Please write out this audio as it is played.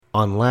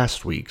on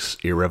last week's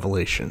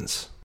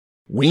Irrevelations.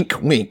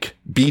 Wink, wink.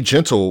 Be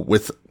gentle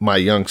with my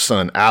young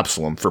son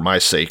Absalom for my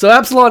sake. So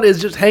Absalom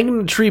is just hanging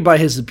in a tree by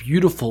his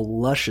beautiful,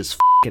 luscious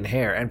f***ing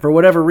hair, and for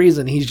whatever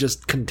reason, he's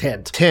just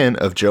content. 10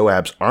 of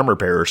Joab's armor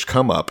bearers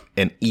come up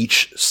and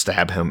each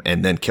stab him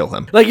and then kill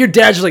him. Like, your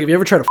dad's just like, have you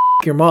ever tried to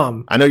f*** your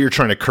mom? I know you're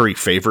trying to curry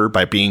favor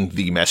by being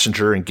the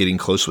messenger and getting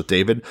close with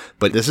David,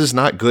 but this is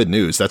not good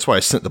news. That's why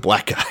I sent the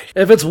black guy.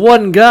 If it's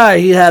one guy,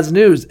 he has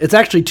news. It's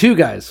actually two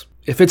guys.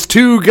 If it's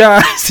two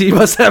guys, he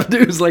must have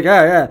news. Like,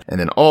 yeah. And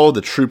then all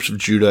the troops of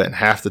Judah and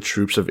half the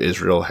troops of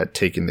Israel had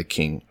taken the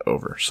king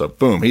over. So,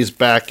 boom, he's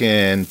back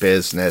in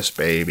business,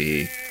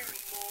 baby.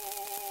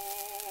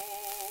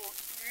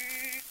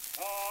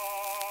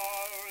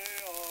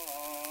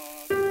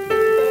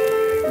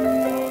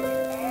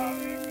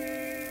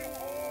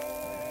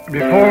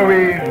 Before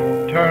we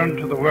turn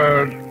to the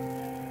word,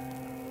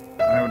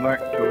 I would like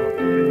to...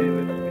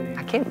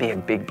 I can't be a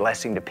big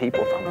blessing to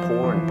people if I'm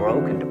poor and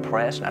broke and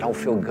depressed and I don't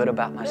feel good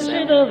about myself.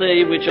 Blessed are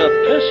they which are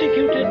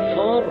persecuted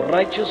for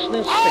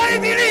righteousness' sake. I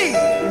believe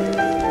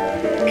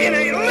in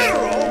a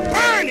literal,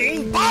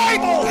 burning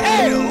Bible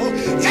hell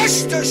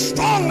just as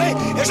strongly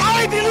as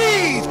I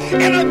believe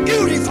in a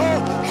beautiful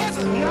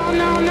heaven. No.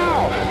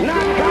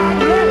 Not God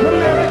bless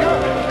America.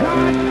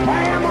 God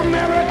damn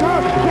America.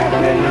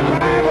 That's in the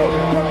Bible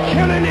for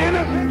killing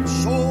innocent.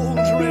 Souls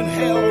are in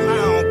hell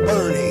now,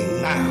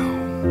 burning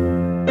now.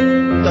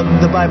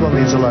 The Bible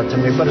means a lot to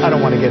me, but I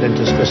don't want to get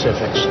into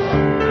specifics.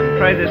 And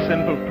pray this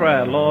simple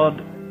prayer,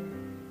 Lord,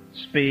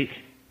 speak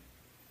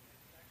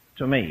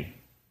to me.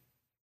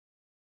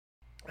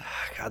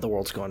 God, the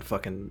world's going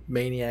fucking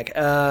maniac.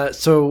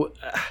 So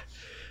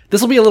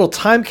this will be a little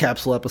time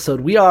capsule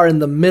episode. We are in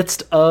the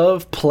midst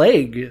of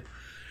plague.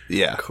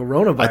 Yeah.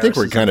 Coronavirus. I think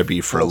we're going to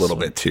be for a little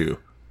bit, too.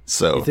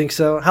 So You think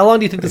so? How long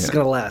do you think this is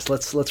going to last?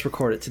 Let's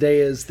record it. Today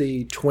is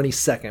the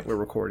 22nd we're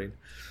recording.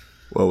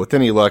 Well, with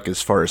any luck,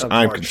 as far as I'm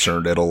March.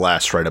 concerned, it'll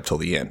last right up till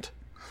the end.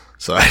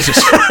 So I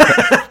just...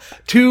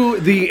 To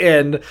the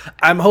end.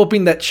 I'm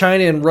hoping that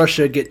China and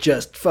Russia get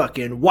just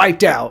fucking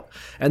wiped out.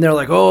 And they're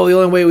like, oh, the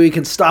only way we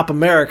can stop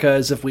America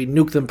is if we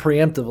nuke them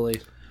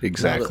preemptively.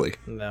 Exactly.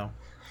 No.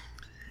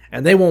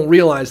 And they won't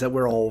realize that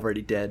we're all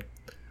already dead.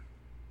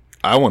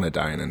 I want to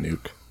die in a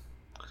nuke.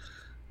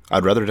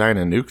 I'd rather die in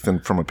a nuke than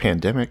from a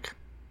pandemic,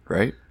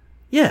 right?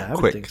 Yeah, I would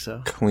Quick, think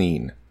so.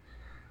 clean,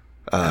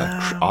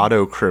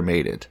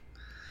 auto-cremated.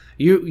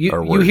 You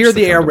hear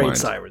the air raid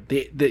siren.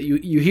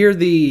 You hear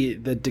the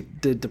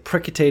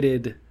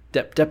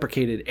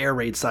deprecated air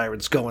raid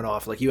sirens going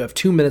off. Like, you have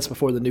 2 minutes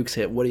before the nukes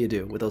hit. What do you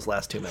do with those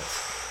last 2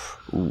 minutes?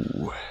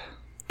 Ooh,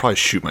 probably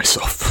shoot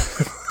myself.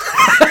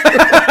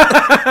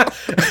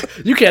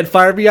 You can't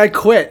fire me. I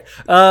quit.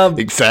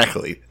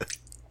 Exactly.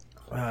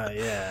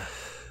 Yeah.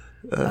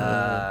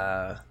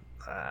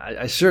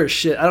 I sure as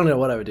shit. I don't know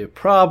what I would do.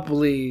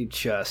 Probably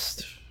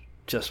just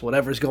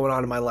whatever's going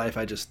on in my life.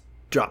 I just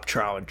drop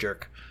trow and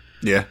jerk.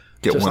 Yeah.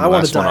 Get Just, one I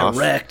want last to one die off.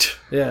 wrecked.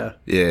 Yeah.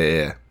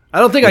 Yeah. I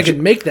don't think I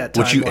could make that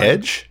time. Would you line.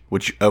 edge?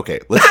 Would you? Okay.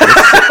 Let's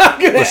I'm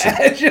just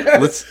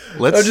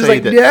say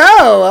like, that.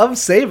 no, I'm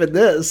saving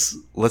this.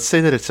 Let's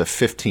say that it's a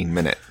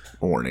 15-minute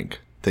warning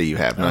that you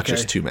have, not Okay.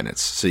 just 2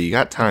 minutes. So you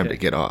got time to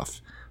get off.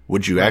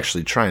 Would you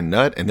actually try and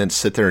nut and then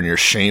sit there in your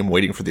shame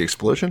waiting for the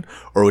explosion,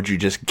 or would you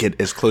just get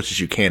as close as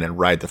you can and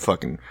ride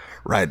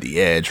the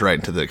edge right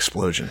into the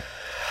explosion?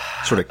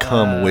 Sort of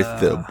come with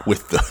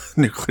the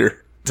nuclear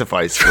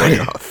device going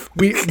off.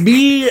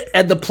 Me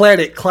and the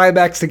planet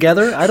climax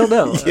together. I don't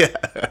know. Yeah,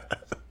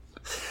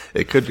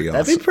 it could be awesome.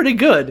 That'd be pretty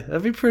good.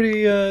 That'd be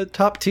pretty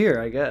top tier,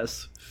 I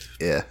guess.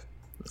 Yeah,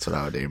 that's what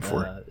I would aim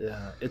for.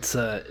 Yeah,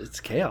 it's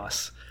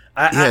chaos.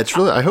 It's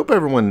really. I hope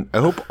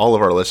all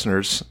of our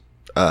listeners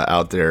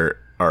out there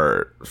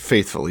are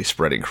faithfully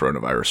spreading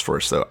coronavirus for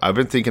us. Though I've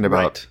been thinking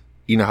about, Right.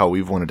 you know how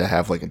we've wanted to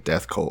have like a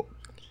death cult.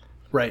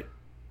 Right.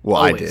 Well,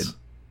 Always. I did.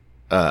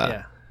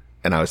 Yeah.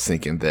 And I was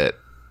thinking that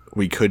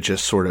we could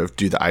just sort of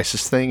do the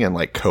ISIS thing and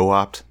like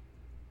co-opt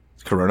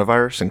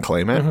coronavirus and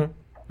claim it.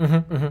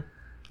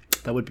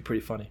 That would be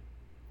pretty funny.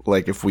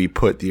 Like if we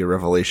put the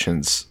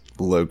Revelations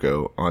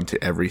logo onto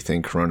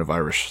everything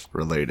coronavirus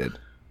related.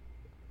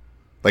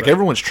 Like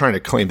everyone's trying to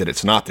claim that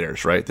it's not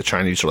theirs, right? The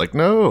Chinese are like,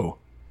 no.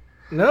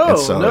 No, And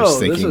so I was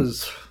this thinking-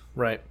 is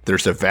right.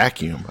 There's a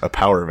vacuum, a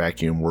power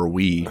vacuum, where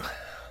we,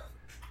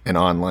 an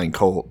online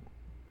cult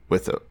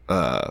with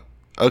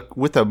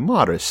a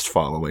modest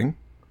following,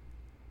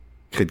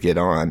 could get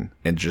on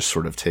and just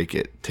sort of take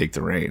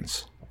the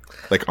reins,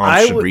 like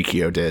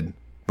Shinrikyo did.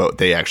 But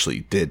they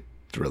actually did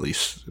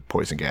release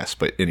poison gas.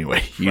 But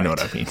anyway, you know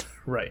what I mean.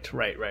 Right.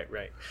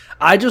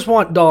 I just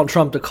want Donald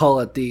Trump to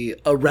call it the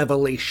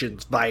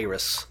Revelations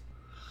virus.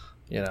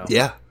 You know.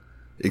 Yeah,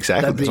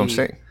 exactly. That's what I'm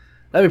saying.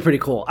 That'd be pretty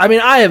cool. I mean,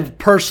 I have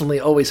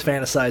personally always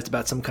fantasized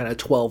about some kind of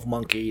 12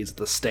 Monkeys,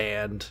 The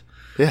Stand,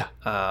 Yeah.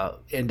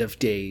 End of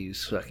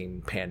Days,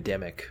 fucking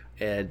pandemic.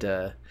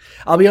 And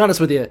I'll be honest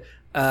with you,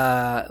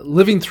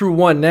 living through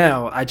one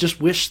now, I just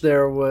wish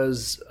there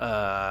was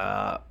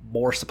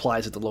more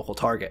supplies at the local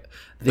Target.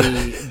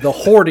 The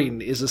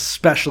hoarding is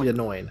especially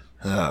annoying.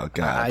 Oh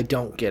God. I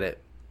don't get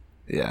it.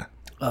 Yeah.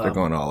 They're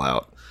going all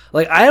out.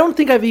 Like, I don't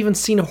think I've even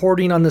seen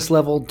hoarding on this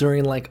level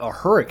during like a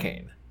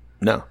hurricane.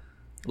 No.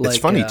 Like,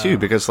 it's funny too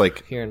because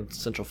like here in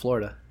Central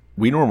Florida.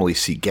 we normally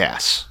see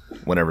gas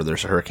whenever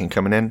there's a hurricane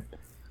coming in.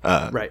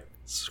 Right.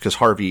 Because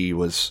Harvey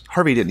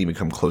didn't even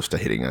come close to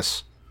hitting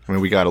us. I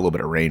mean, we got a little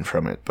bit of rain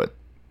from it, but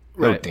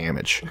no Right.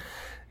 damage.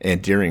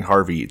 And during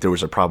Harvey, there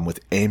was a problem with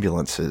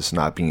ambulances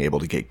not being able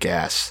to get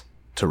gas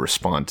to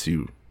respond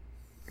to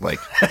like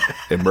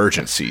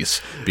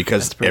emergencies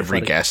because every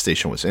funny. gas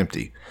station was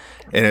empty.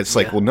 And it's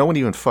like, well, no one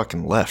even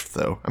fucking left,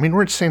 though. I mean,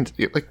 we're in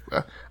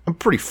I'm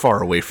pretty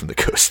far away from the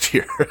coast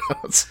here.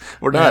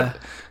 We're not.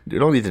 You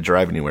don't need to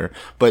drive anywhere.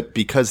 But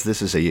because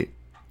this is a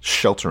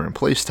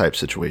shelter-in-place type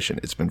situation,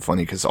 it's been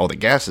funny because all the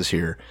gas is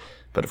here.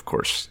 But of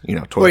course,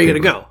 toilet Where are you paper,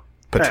 gonna go?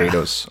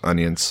 potatoes,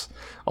 onions,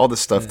 all the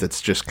stuff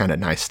that's just kind of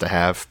nice to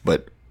have,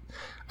 but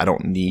I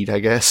don't need, I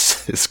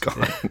guess, is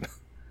gone.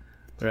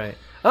 Right.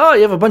 Oh,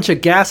 you have a bunch of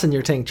gas in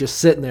your tank just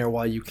sitting there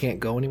while you can't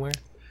go anywhere?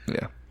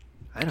 Yeah.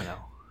 I don't know.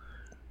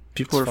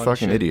 People are fun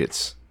fucking shit.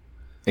 idiots.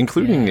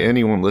 Including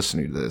anyone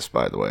listening to this,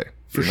 by the way.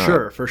 For You're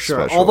sure. not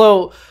special.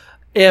 Although,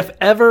 if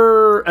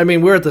ever, I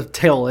mean, we're at the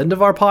tail end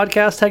of our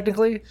podcast,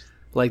 technically.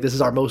 Like, this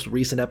is our most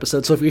recent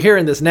episode. So if you're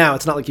hearing this now,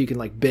 it's not like you can,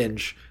 like,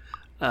 binge.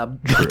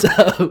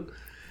 If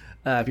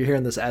you're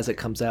hearing this as it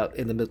comes out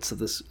in the midst of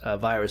this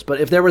virus.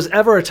 But if there was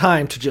ever a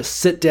time to just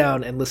sit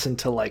down and listen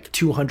to, like,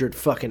 200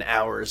 fucking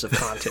hours of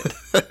content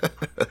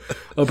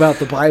about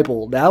the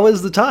Bible, now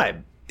is the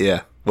time.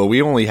 Yeah. Well,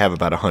 we only have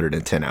about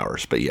 110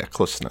 hours, but yeah,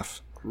 close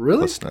enough.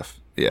 Really? Close enough.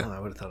 Yeah.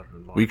 I would have thought it would have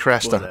been more. We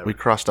crossed Whatever. we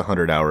crossed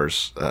 100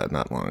 hours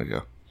not long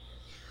ago.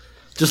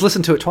 Just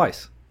listen to it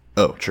twice.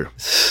 Oh, true.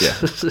 Yeah.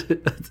 It's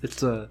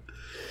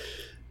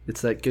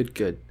that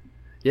good.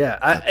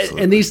 Yeah,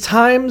 in these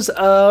times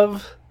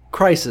of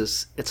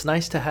crisis, it's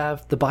nice to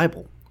have the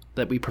Bible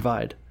that we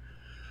provide.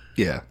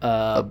 Yeah.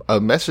 A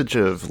message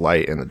of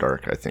light in the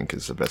dark, I think,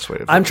 is the best way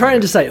to I'm trying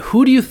to decide,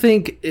 who do you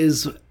think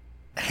is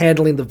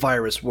handling the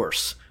virus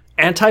worse?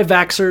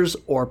 Anti-vaxxers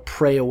or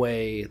pray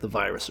away the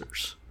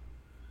virusers?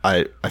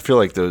 I feel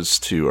like those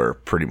two are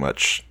pretty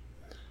much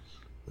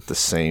the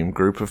same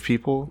group of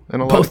people in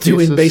a lot of Both doing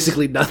cases.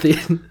 basically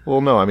nothing.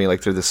 Well, no, I mean,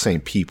 like, they're the same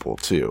people,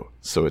 too.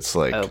 So it's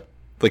like,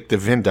 like the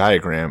Venn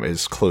diagram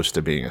is close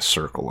to being a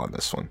circle on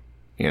this one,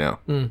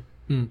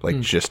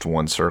 just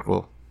one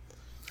circle.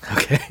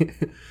 Okay.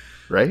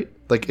 Right?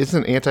 Like,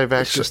 isn't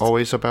anti-vax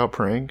always about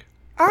praying?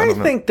 I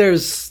think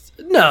there's...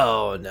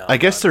 No. I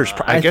guess there's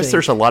think-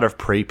 there's a lot of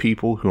pray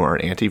people who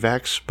aren't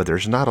anti-vax, but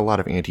there's not a lot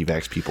of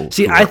anti-vax people.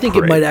 See, who I are think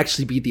pray. it might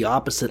actually be the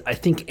opposite. I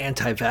think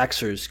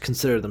anti-vaxxers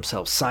consider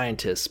themselves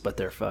scientists, but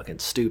they're fucking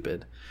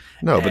stupid.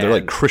 No, but they're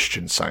like and-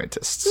 Christian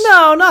scientists.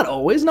 No, not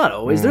always.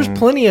 There's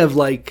plenty of,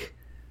 like...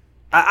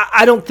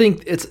 I don't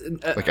think it's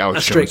Like a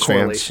Alex straight Jones fans,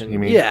 correlation. you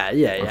mean? Yeah.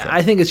 Okay.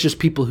 I think it's just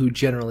people who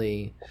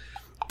generally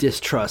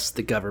distrust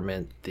the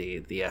government,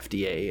 the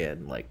FDA,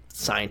 and like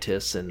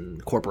scientists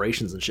and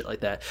corporations and shit like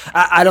that.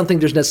 I don't think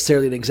there's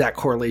necessarily an exact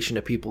correlation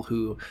to people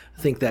who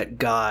think that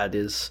God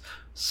is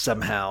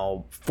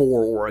somehow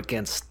for or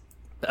against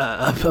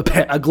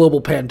a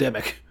global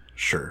pandemic.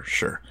 Sure.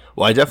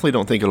 Well, I definitely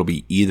don't think it'll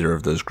be either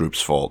of those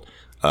groups' fault.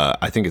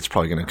 I think it's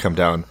probably going to come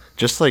down,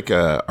 just like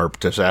our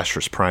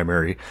disastrous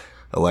primary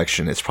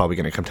election, it's probably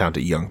going to come down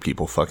to young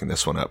people fucking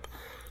this one up.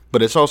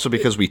 But it's also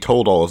because we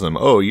told all of them,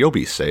 oh, you'll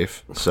be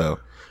safe. So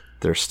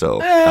they're still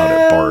out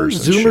at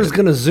bars and Zoomer's shit.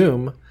 gonna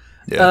Zoom.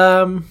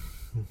 Yeah.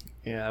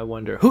 Yeah, I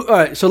wonder. All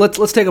right, so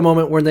let's take a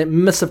moment. We're in the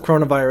midst of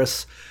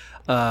coronavirus.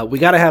 We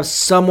got to have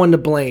someone to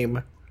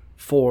blame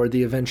for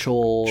the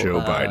eventual Joe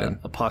Biden.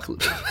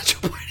 apocalypse. Joe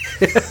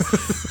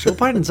Biden. Joe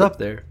Biden's up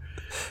there.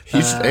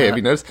 He's, hey, have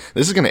you noticed?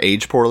 This is going to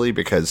age poorly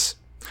because,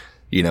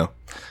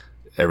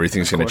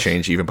 everything's going to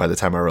change even by the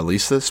time I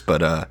release this.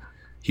 But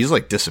he's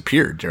like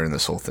disappeared during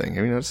this whole thing.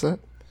 Have you noticed that?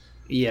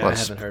 Yeah, I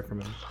Plus- haven't heard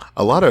from him.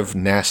 A lot of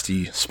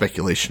nasty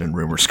speculation and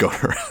rumors going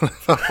around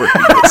about where he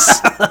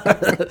is.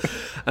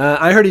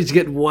 I heard he's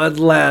getting one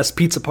last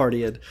pizza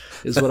party in,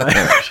 is what I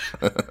heard.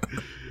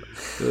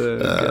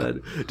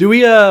 God. Do we,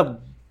 do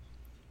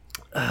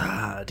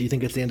you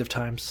think it's the end of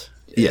times?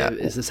 Yeah.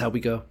 Is this how we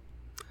go?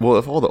 Well,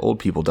 if all the old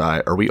people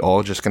die, are we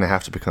all just going to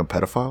have to become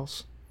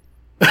pedophiles?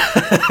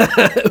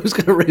 Who's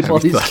going to rape all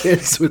these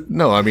kids with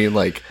No, I mean,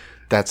 like,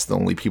 that's the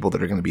only people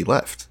that are going to be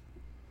left.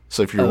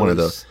 So if you're one of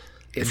the...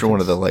 If you're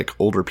one of the like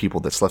older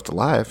people that's left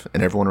alive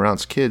and everyone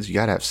around's kids, you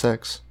gotta have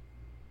sex.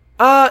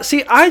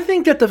 See, I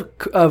think that the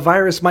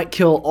virus might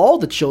kill all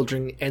the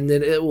children, and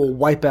then it will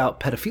wipe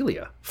out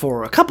pedophilia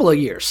for a couple of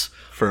years.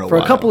 For a a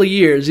while. couple of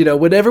years,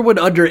 when everyone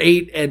under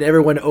 8 and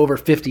everyone over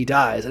 50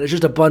 dies, and it's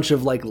just a bunch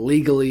of like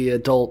legally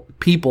adult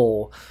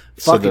people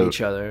fucking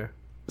each other.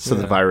 So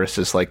the virus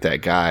is like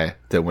that guy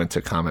that went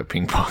to Comet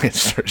Ping Pong and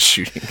started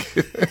shooting.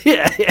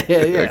 Yeah.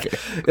 Okay.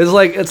 It's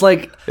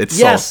like It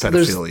yes, solves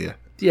there's pedophilia.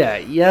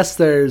 yes,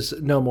 there's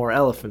no more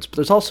elephants, but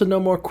there's also no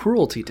more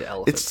cruelty to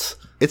elephants.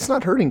 It's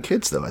not hurting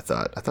kids, though, I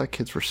thought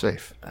kids were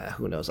safe.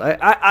 Who knows?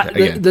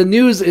 The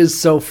news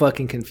is so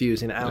fucking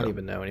confusing. I don't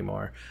even know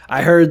anymore.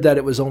 I heard that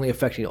it was only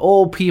affecting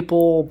old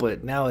people,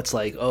 but now it's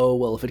like, oh,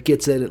 well, if it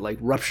gets in, it like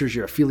ruptures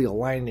your epithelial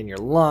lining in your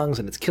lungs,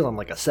 and it's killing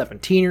like a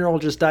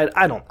 17-year-old just died.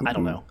 I don't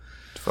know.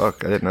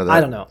 Fuck, I didn't know that. I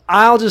don't know.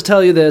 I'll just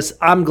tell you this.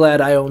 I'm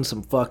glad I own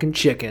some fucking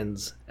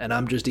chickens, and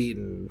I'm just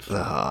eating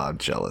I'm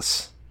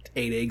jealous.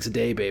 8 eggs a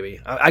day, baby.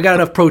 I got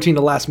enough protein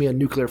to last me a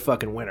nuclear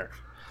fucking winter.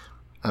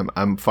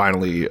 I'm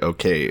finally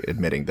okay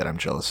admitting that I'm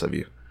jealous of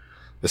you,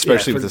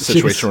 especially with the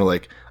situation chickens. where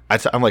like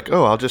I'm like,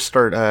 oh, I'll just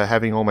start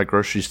having all my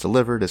groceries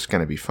delivered. It's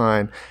gonna be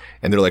fine.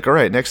 And they're like, all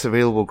right, next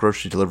available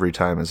grocery delivery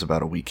time is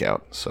about a week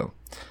out. So,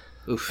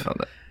 oof. I don't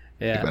know.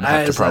 Yeah, I'm gonna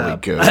have to probably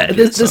go.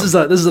 This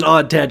is an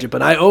odd tangent,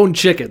 but I own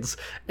chickens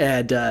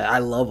and I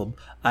love them.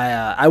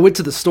 I went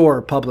to the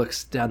store,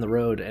 Publix, down the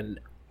road, and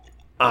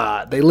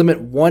they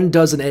limit 1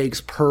 dozen eggs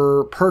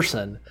per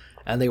person.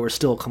 And they were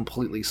still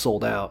completely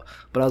sold out.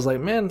 But I was like,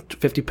 man,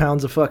 50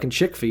 pounds of fucking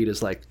chick feed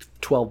is like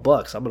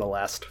 $12. I'm going to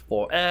last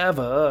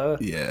forever.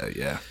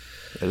 Yeah.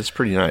 That is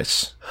pretty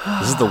nice.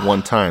 This is the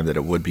one time that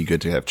it would be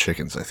good to have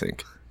chickens, I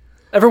think.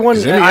 Everyone,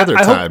 Any other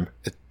time,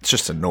 it's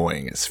just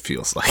annoying, it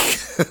feels like.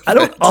 I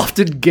don't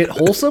often get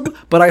wholesome,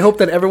 but I hope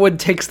that everyone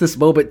takes this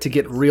moment to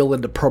get real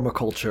into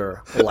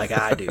permaculture like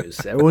I do.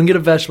 So everyone get a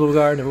vegetable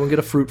garden, everyone get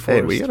a fruit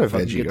forest. Hey, we got a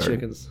veggie get garden.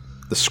 Chickens.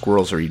 The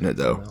squirrels are eating it,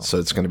 though, so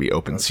it's going to be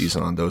open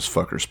season on those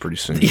fuckers pretty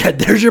soon. Yeah,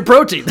 there's your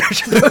protein.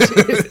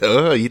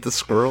 Eat the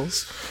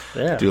squirrels.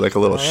 Yeah. Do like a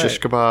little shish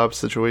kebab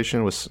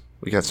situation.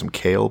 We got some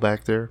kale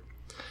back there.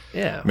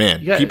 Yeah. Man,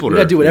 people we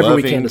got to do whatever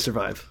we loving- can to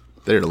survive.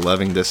 They're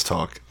loving this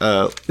talk.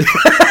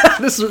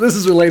 This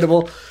is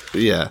relatable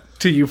Yeah.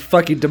 to you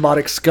fucking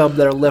demonic scum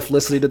that are left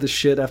listening to this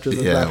shit after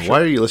the Yeah, rapture.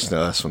 why are you listening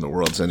to us when the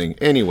world's ending?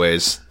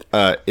 Anyways,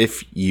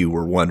 if you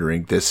were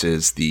wondering, this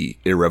is the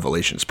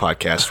Irrevelations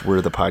podcast. We're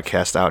the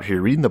podcast out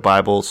here reading the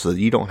Bible so that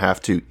you don't have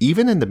to,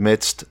 even in the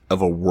midst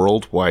of a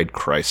worldwide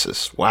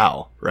crisis.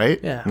 Wow, right?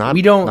 Yeah,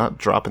 not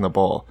dropping the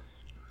ball.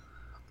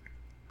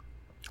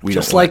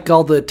 Just like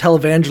all the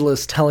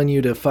televangelists telling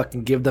you to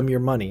fucking give them your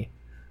money.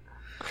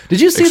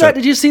 Did you see that?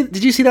 Did you see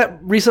that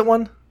recent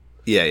one?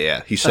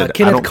 Yeah. He said,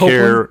 Kenneth I don't Copeland?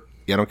 care.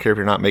 I don't care if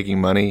you're not making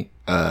money.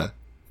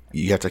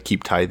 You have to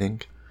keep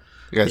tithing.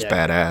 You guy's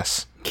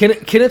badass.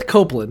 Kenneth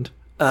Copeland,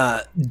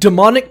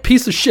 demonic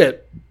piece of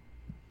shit.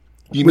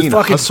 You with mean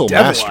fucking hustle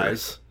devil master?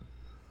 eyes.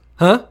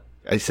 Huh?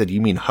 I said you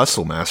mean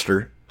hustle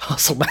master.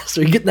 Hustle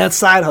master, getting that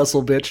side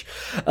hustle, bitch.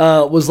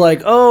 Was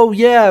like, oh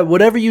yeah,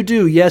 whatever you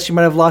do, yes, you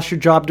might have lost your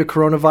job to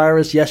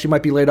coronavirus. Yes, you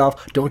might be laid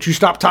off. Don't you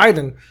stop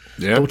tithing.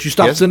 Yeah. Don't you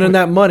stop sending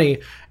that money.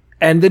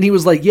 And then he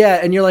was like, yeah,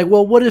 and you're like,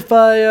 well, what if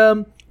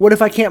I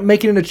can't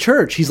make it into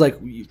church? He's like,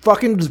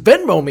 fucking just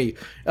Venmo me.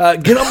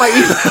 Get on my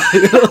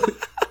email.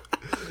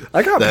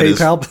 I got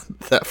PayPal.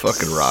 That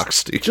fucking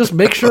rocks, dude. Just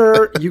make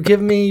sure you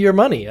give me your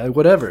money,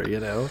 whatever, you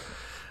know.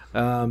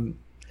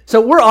 So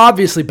we're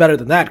obviously better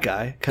than that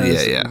guy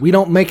because we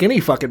don't make any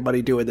fucking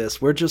money doing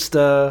this. We're just,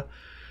 I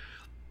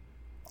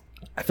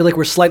feel like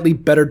we're slightly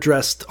better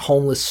dressed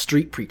homeless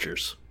street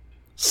preachers.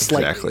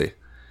 Slightly. Exactly.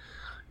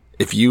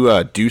 If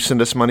you do send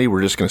us money,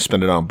 we're just going to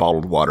spend it on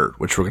bottled water,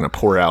 which we're going to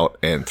pour out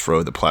and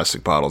throw the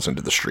plastic bottles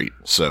into the street.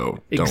 So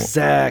don't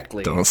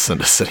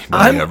send us any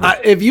money ever.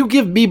 If you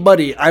give me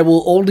money, I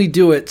will only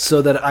do it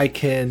so that I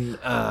can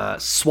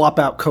swap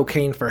out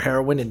cocaine for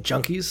heroin and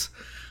junkies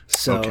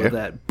so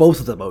that both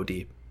of them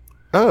OD.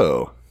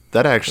 Oh,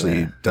 that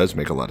actually does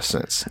make a lot of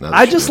sense.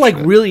 I just like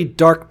really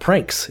dark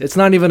pranks. It's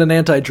not even an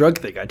anti-drug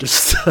thing. I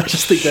just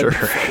think that'd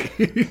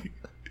be funny.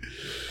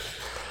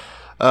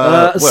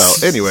 Well,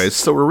 anyways,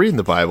 so we're reading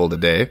the Bible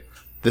today.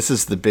 This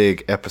is the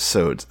big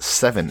episode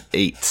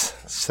 78.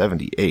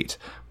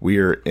 We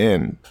are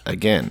in,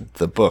 again,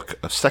 the book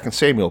of 2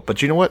 Samuel.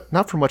 But you know what?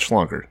 Not for much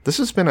longer. This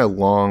has been a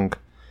long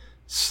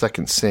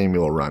 2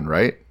 Samuel run,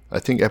 right? I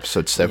think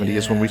episode 70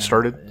 is when we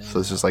started. Yeah. So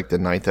this is like the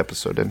 9th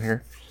episode in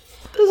here.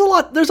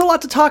 There's a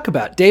lot to talk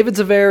about. David's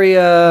a very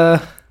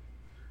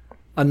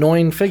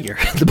annoying figure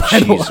in the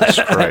Bible. Jesus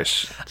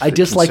Christ. I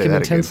dislike him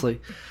intensely.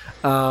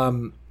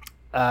 There's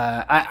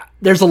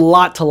a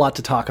lot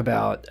to talk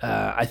about.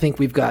 I think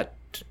we've got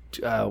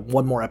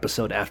one more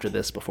episode after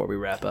this before we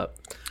wrap up.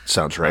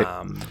 Sounds right.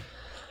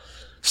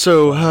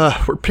 So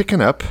we're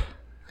picking up,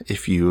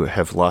 if you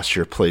have lost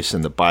your place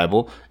in the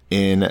Bible,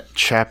 in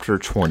chapter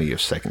 20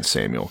 of 2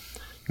 Samuel.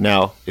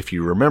 Now, if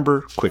you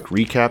remember, quick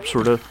recap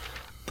sort of,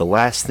 the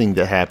last thing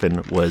that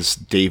happened was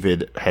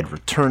David had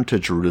returned to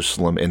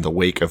Jerusalem in the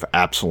wake of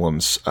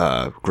Absalom's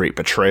great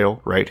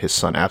betrayal, right? His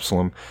son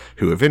Absalom,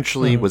 who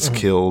eventually was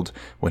killed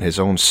when his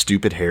own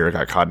stupid hair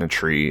got caught in a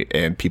tree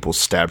and people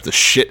stabbed the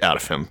shit out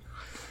of him.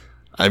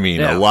 I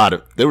mean, a lot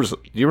of... Do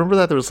you remember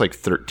that? There was like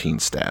 13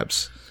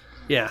 stabs.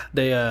 Yeah,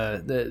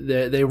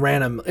 they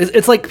ran him.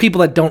 It's like people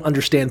that don't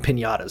understand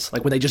piñatas,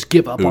 like when they just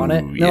give up on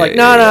it. They're like,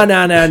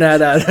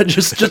 no,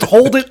 just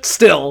hold it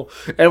still,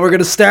 and we're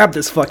gonna stab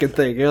this fucking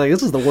thing. You're like,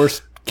 this is the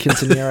worst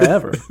quinceañera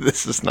ever.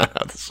 This is not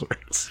how this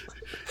works,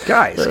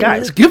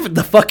 guys. Give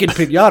the fucking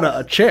piñata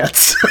a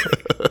chance.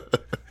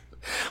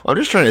 I'm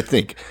just trying to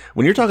think.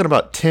 When you're talking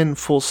about 10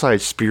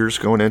 full-size spears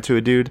going into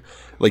a dude,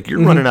 like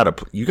you're running out of.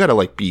 You got to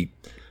like be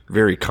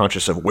very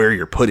conscious of where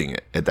you're putting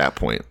it at that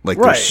point. Like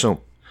Right. there's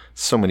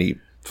so many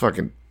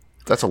fucking.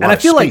 That's a lot. And I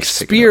of feel like space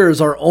taken up.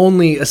 spears are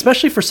only,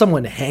 especially for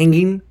someone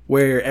hanging,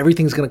 where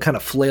everything's going to kind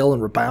of flail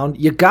and rebound.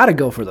 You got to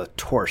go for the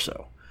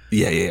torso.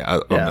 Yeah. Yeah,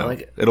 no.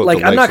 like the I'm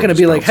legs not will going to just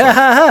be like, bounce ha off.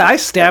 ha ha! I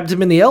stabbed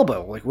him in the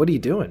elbow. Like, what are you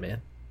doing,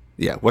 man?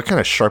 Yeah. What kind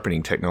of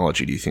sharpening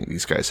technology do you think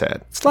these guys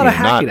had? It's a lot of You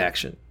know, hacking not-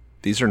 action.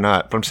 These are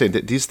not. But I'm saying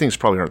that these things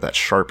probably aren't that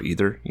sharp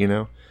either. You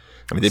know.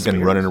 I mean, they've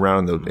been running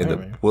around in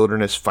the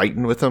wilderness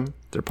fighting with them.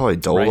 They're probably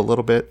dull Right. a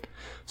little bit,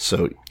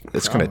 so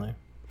it's going to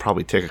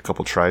probably take a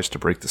couple tries to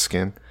break the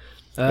skin.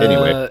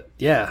 Anyway,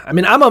 Yeah, I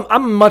mean, I'm a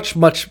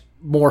much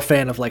more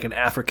fan of like an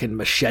African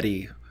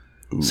machete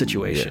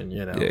situation.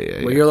 You know,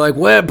 where you're like,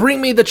 well,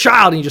 bring me the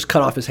child, and you just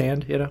cut off his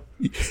hand. You know.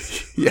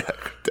 yeah,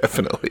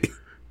 definitely.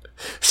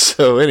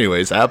 So,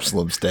 anyways,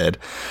 Absalom's dead,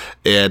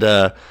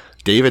 and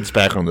David's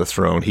back on the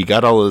throne. He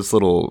got all his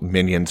little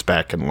minions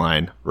back in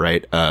line,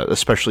 right?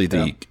 Especially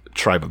the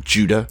tribe of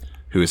Judah,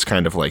 who is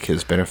kind of like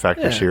his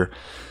benefactors here.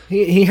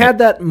 He had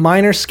that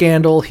minor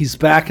scandal. He's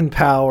back in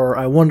power.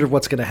 I wonder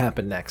what's going to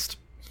happen next.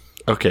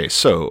 Okay,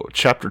 so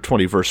chapter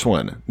 20, verse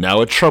 1.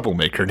 Now a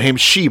troublemaker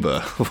named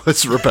Sheba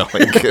was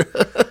rebelling.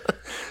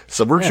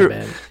 So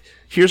man.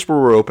 here's where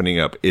we're opening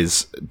up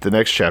is the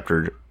next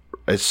chapter.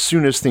 As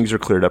soon as things are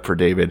cleared up for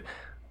David,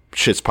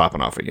 shit's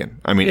popping off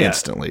again. I mean, Yeah.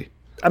 instantly.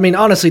 I mean,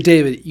 honestly,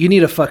 David, you need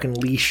to fucking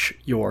leash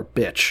your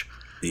bitch.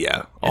 Yeah,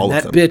 And all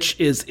that of them. bitch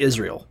is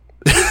Israel.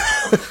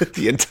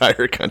 The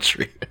entire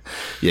country.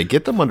 Yeah,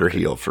 get them under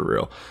heel for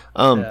real.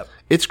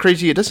 It's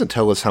crazy. It doesn't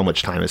tell us how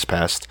much time has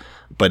passed,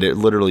 but it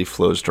literally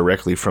flows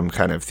directly from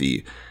kind of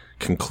the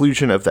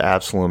conclusion of the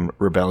Absalom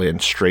rebellion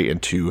straight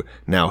into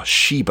now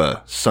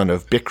Sheba, son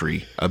of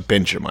Bichri, a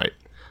Benjamite,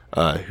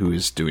 who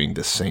is doing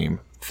the same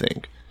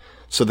thing.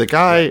 So the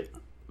guy,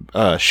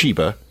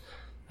 Sheba,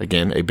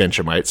 again, a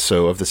Benjamite,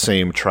 so of the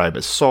same tribe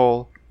as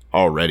Saul,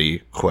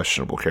 already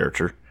questionable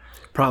character.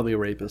 Probably a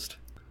rapist.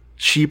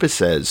 Sheba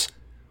says,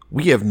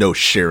 "We have no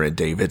share in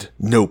David,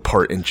 no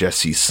part in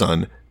Jesse's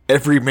son.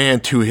 Every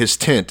man to his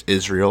tent,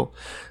 Israel."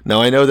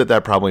 Now, I know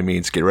that probably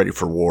means get ready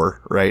for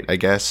war, right? I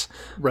guess.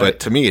 Right. But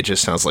to me, it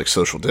just sounds like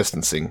social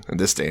distancing in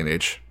this day and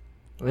age.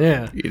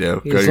 Yeah. You know,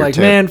 go He's to your like,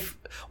 tent. man,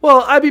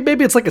 well, I mean,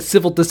 maybe it's like a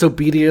civil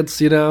disobedience,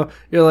 you know?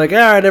 You're like, all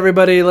right,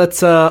 everybody,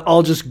 let's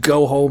all just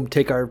go home,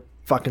 take our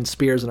fucking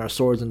spears and our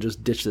swords and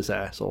just ditch this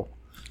asshole.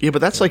 Yeah, but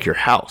that's like your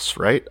house,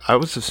 right? I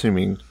was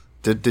assuming.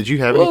 Did you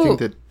have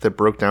anything that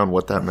broke down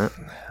what that meant?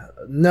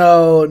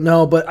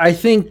 No, but I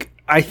think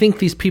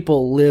these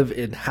people live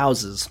in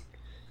houses,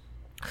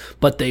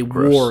 but they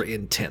war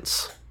in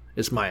tents,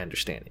 is my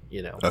understanding,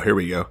 you know? Oh, here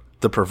we go.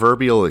 The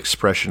proverbial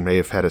expression may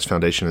have had its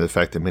foundation in the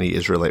fact that many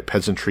Israelite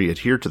peasantry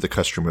adhered to the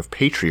custom of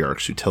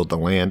patriarchs who tilled the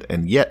land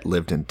and yet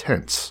lived in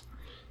tents.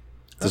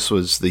 This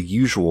was the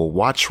usual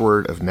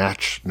watchword of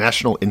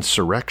national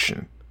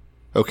insurrection.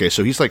 Okay,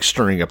 so he's like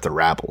stirring up the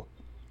rabble,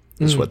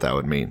 is what that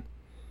would mean.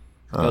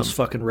 Those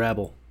fucking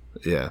rabble.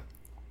 Yeah.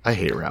 I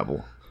hate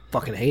rabble.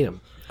 Fucking hate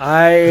him.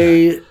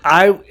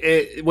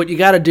 What you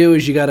got to do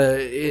is you got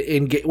to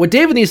engage. What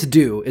David needs to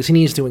do is he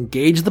needs to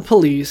engage the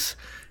police.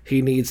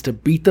 He needs to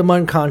beat them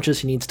unconscious.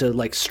 He needs to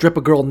like strip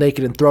a girl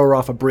naked and throw her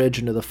off a bridge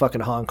into the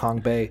fucking Hong Kong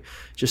Bay.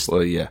 Just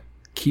Well, yeah.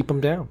 keep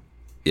them down.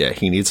 Yeah,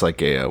 he needs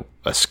like a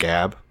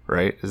scab,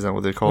 right? Is that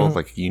what they call it?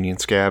 Like union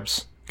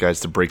scabs?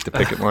 Guys to break the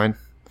picket line?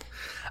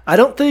 I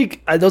don't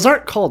think those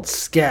aren't called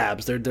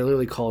scabs. They're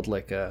literally called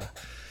like a.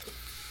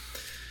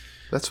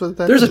 That's what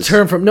that There's is. a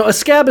term for a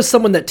scab is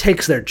someone that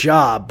takes their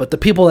job, but the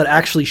people that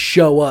actually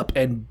show up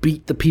and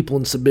beat the people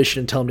in submission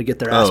and tell them to get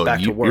their ass back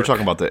to work. You're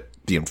talking about the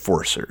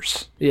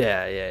enforcers.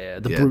 Yeah.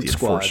 The brute the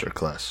squad. enforcer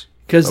class.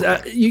 Because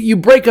you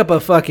break up a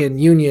fucking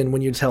union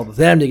when you tell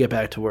them to get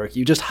back to work.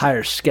 You just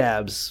hire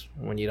scabs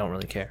when you don't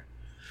really care.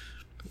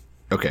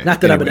 Okay.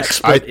 Not that I'm an anyways,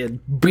 expert in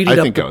beating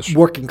up think I the was-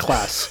 working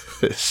class.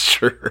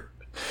 Sure.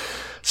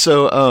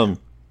 So,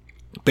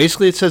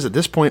 basically it says at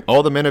this point,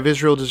 all the men of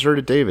Israel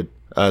deserted David.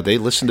 They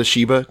listened to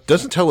Sheba.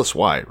 Doesn't tell us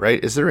why,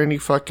 right? Is there any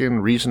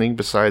fucking reasoning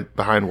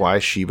behind why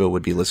Sheba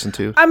would be listened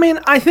to? I mean,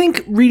 I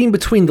think reading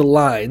between the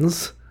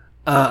lines,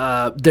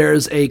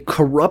 there's a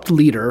corrupt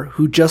leader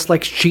who just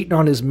likes cheating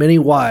on his many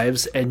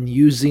wives and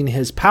using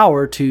his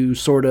power to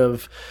sort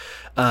of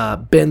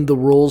bend the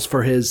rules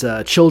for his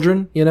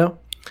children, you know?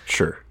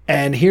 Sure.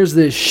 And here's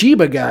this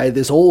Sheba guy,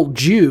 this old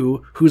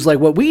Jew, who's like,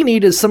 what we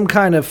need is some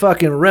kind of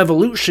fucking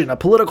revolution, a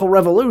political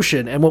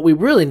revolution, and what we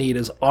really need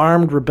is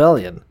armed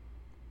rebellion.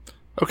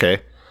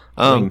 Okay.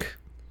 Wink.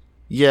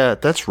 Yeah,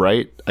 that's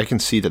right. I can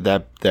see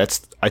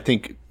that's I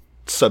think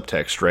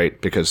subtext, right?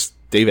 Because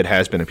David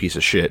has been a piece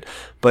of shit.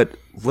 But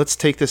let's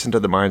take this into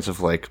the minds of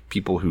like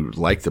people who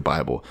like the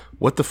Bible.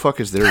 What the fuck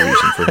is their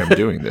reason for him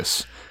doing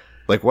this?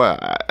 Like,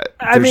 why?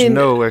 There's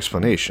no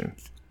explanation.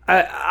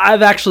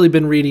 I've actually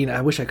been reading,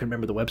 I wish I could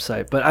remember the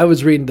website, but I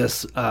was reading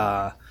this,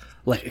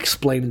 like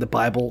explaining the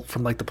Bible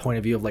from like the point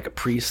of view of like a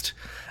priest.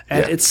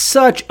 And it's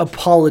such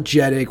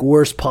apologetic,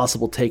 worst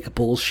possible take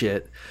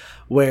bullshit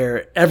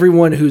where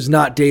everyone who's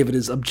not David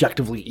is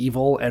objectively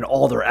evil, and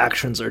all their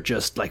actions are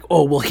just like,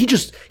 oh, well,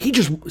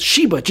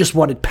 Sheba just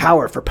wanted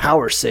power for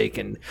power's sake,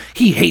 and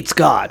he hates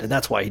God, and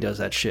that's why he does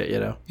that shit, you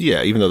know?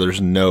 Yeah, even though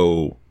there's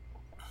no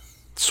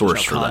source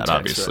There's no for that,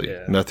 context, obviously.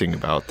 yeah. Nothing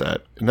about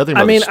that. Nothing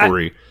about the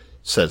story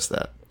says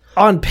that.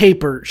 On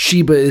paper,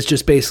 Sheba is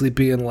just basically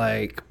being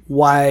like,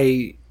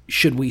 why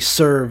should we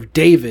serve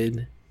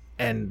David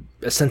and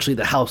essentially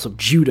the house of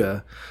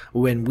Judah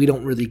when we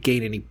don't really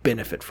gain any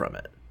benefit from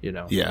it, you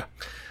know? Yeah.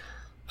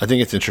 I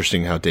think it's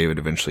interesting how David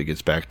eventually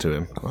gets back to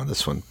him on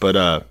this one.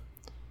 But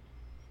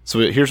so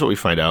here's what we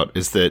find out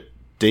is that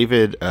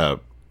David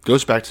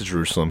goes back to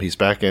Jerusalem. He's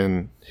back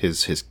in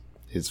his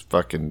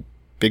fucking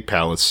big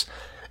palace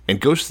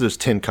and goes to those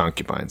 10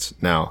 concubines.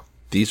 Now,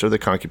 these are the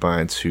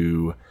concubines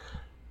who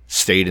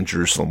stayed in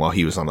Jerusalem while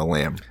he was on the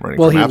lam running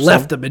Well, from he Absalom.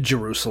 left them in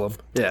Jerusalem.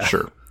 Yeah.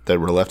 Sure. That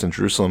were left in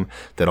Jerusalem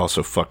that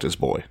also fucked his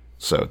boy.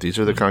 So these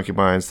are the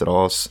concubines that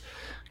all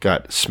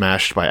got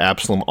smashed by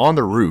Absalom on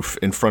the roof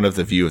in front of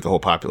the view of the whole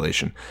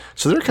population.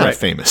 So they're kind of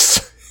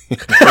famous.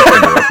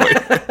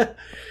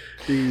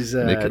 These,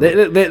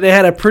 they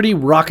had a pretty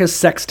raucous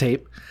sex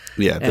tape.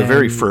 Yeah, the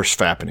very first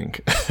fappening.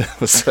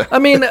 I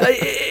mean,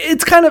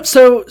 it's kind of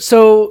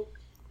so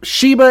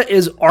Sheba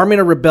is arming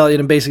a rebellion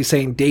and basically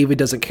saying David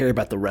doesn't care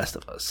about the rest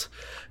of us.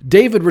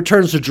 David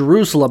returns to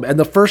Jerusalem, and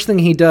the first thing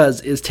he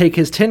does is take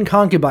his 10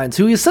 concubines,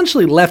 who he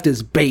essentially left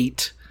as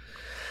bait,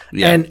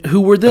 and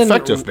who were then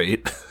effective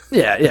bait.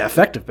 Yeah,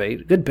 effective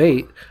bait, good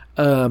bait.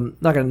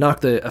 Not going to knock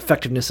the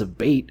effectiveness of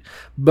bait,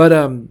 but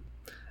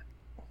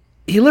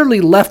he literally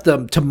left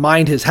them to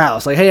mind his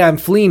house. Like, hey, I'm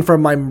fleeing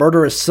from my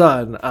murderous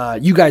son.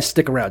 You guys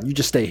stick around. You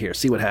just stay here.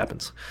 See what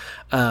happens.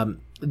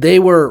 They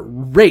were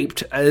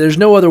raped. There's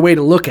no other way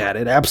to look at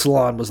it.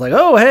 Absalom was like,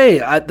 oh, hey,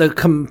 at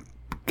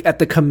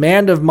the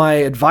command of my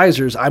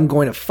advisors, I'm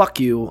going to fuck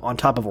you on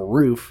top of a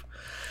roof.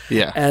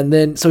 Yeah. And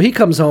then, so he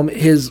comes home,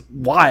 his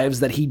wives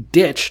that he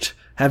ditched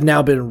have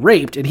now been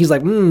raped, and he's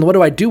like, what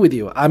do I do with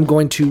you? I'm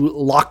going to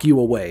lock you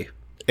away.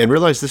 And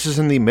realize this is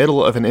in the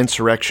middle of an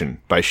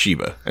insurrection by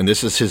Sheba. And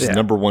this is his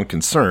number one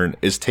concern,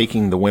 is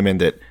taking the women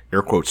that,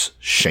 air quotes,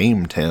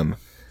 shamed him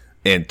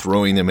and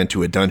throwing them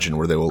into a dungeon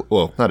where they will,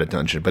 well, not a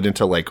dungeon, but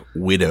into like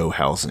widow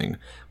housing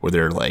where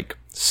they're like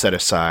set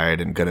aside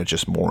and going to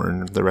just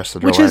mourn the rest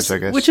of their lives, I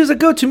guess. Which is a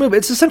go-to move.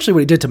 It's essentially what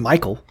he did to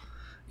Michael,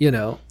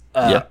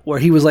 where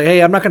he was like,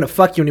 hey, I'm not going to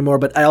fuck you anymore,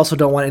 but I also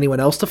don't want anyone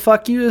else to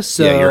fuck you.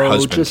 So yeah, your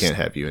husband can't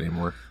have you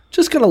anymore.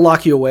 Just going to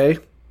lock you away.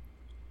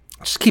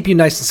 Just keep you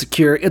nice and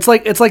secure. It's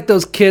like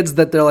those kids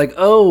that they're like,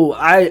 oh,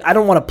 I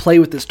don't want to play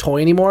with this toy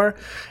anymore.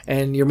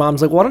 And your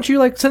mom's like, why don't you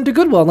like send it to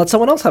Goodwill and let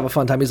someone else have a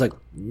fun time? He's like,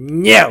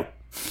 no.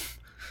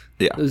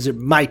 Yeah. Those are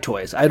my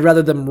toys. I'd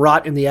rather them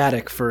rot in the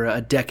attic for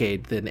a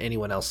decade than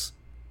anyone else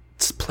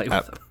play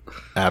with them.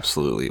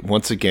 Absolutely.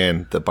 Once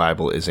again, the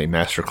Bible is a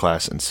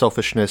masterclass in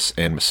selfishness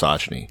and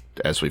misogyny,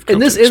 as we've come in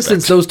this to expect.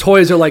 instance, those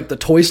toys are like the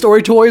Toy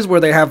Story toys where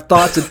they have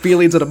thoughts and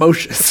feelings and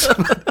emotions.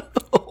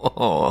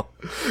 Oh,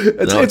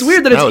 it's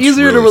weird that it's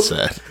easier really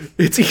to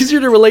it's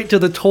easier to relate to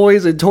the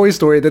toys in Toy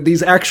Story than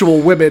these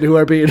actual women who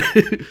are being.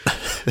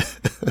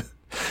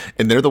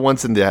 And they're the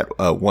ones in that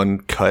one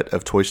cut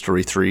of Toy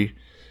Story 3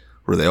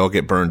 where they all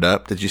get burned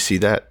up. Did you see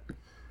that?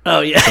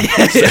 Oh yeah.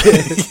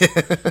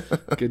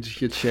 Good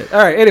shit. All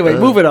right. Anyway,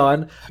 moving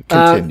on.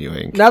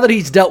 Continuing. Now that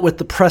he's dealt with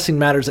the pressing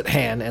matters at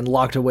hand and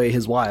locked away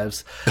his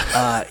wives,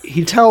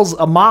 he tells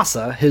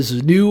Amasa,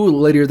 his new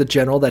leader, the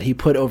general that he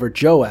put over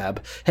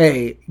Joab,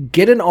 "Hey,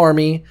 get an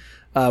army.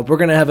 We're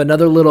gonna have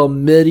another little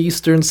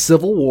Mideastern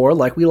civil war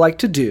like we like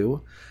to do."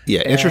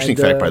 Yeah. Interesting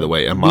fact, by the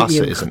way.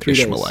 Amasa is an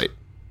Ishmaelite.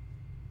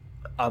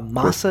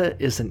 Amasa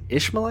is an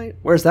Ishmaelite?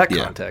 Where's that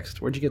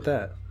context? Where'd you get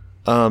that?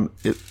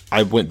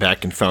 I went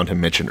back and found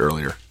him mentioned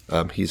earlier.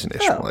 He's an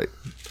Ishmaelite.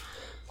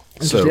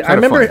 So I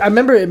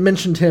remember it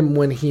mentioned him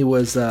when he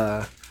was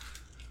what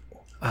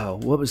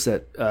was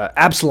that?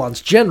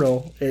 Absalom's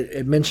general.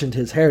 It mentioned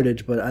his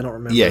heritage, but I don't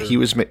remember. Yeah, he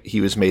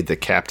was made the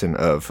captain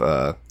of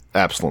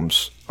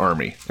Absalom's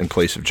army in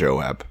place of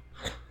Joab.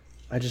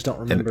 I just don't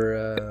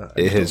remember.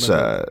 He was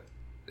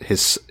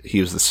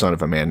the son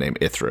of a man named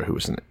Ithra, who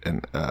was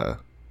an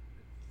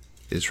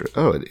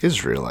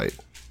Israelite.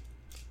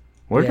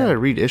 Where did I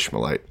read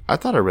Ishmaelite? I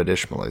thought I read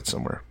Ishmaelite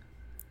somewhere.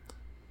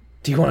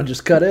 Do you want to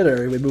just cut it,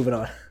 or are we moving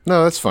on?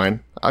 No, that's fine.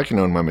 I can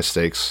own my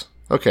mistakes.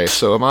 Okay,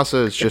 so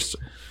Amasa is just...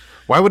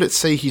 Why would it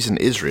say he's an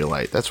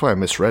Israelite? That's why I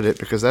misread it,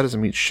 because that doesn't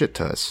mean shit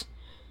to us.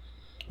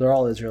 They're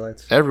all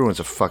Israelites.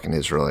 Everyone's a fucking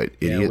Israelite,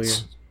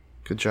 idiots. Yeah,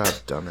 good job,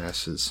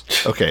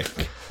 dumbasses. Okay.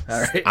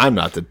 All right. I'm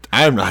not the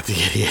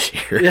idiot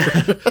here.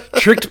 Yeah.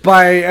 Tricked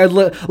by...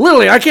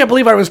 literally, I can't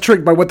believe I was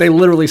tricked by what they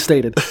literally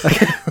stated.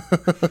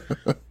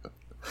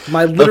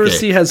 My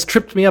literacy has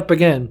tripped me up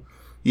again.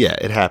 Yeah,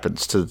 it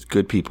happens to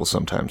good people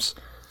sometimes.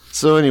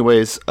 So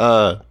anyways,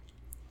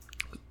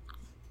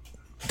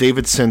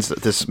 David sends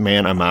this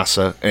man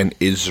Amasa, an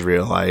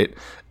Israelite,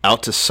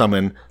 out to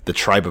summon the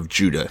tribe of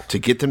Judah to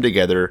get them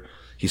together.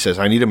 He says,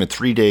 I need them in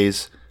 3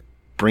 days.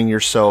 Bring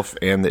yourself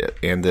and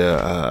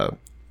the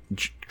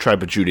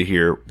tribe of Judah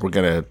here. We're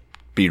going to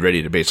be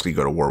ready to basically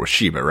go to war with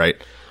Sheba, right?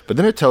 But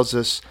then it tells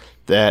us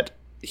that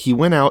he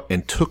went out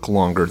and took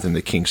longer than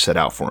the king set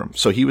out for him.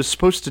 So he was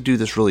supposed to do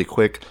this really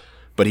quick,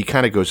 but he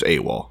kind of goes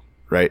AWOL,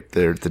 right?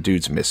 The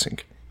dude's missing.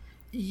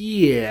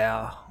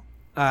 Yeah.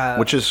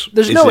 Which is...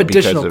 There's is no it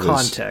because additional of his-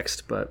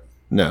 context, but...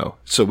 No.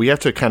 So we have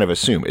to kind of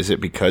assume, is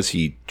it because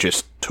he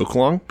just took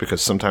long?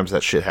 Because sometimes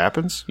that shit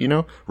happens, you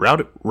know?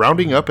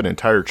 Rounding up an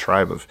entire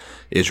tribe of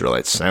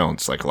Israelites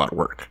sounds like a lot of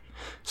work.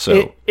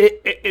 So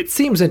It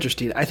seems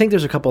interesting. I think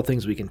there's a couple of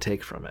things we can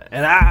take from it.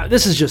 And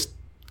this is just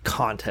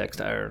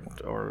context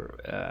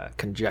or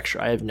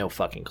conjecture. I have no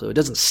fucking clue. It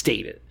doesn't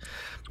state it.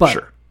 But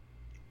Sure.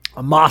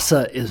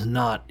 Amasa is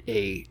not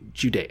a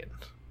Judean.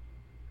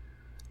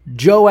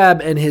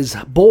 Joab and his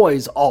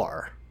boys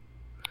are.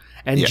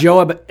 And Yeah.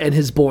 Joab and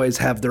his boys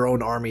have their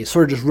own army,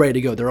 sort of just ready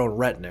to go, their own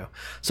retinue.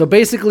 So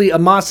basically,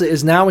 Amasa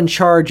is now in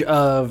charge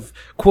of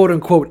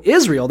quote-unquote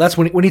Israel. That's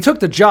when he took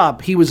the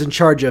job, he was in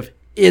charge of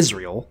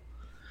Israel.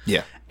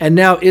 Yeah. And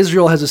now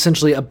Israel has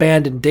essentially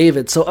abandoned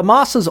David. So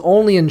Amasa's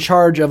only in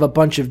charge of a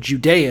bunch of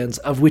Judeans,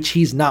 of which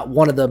he's not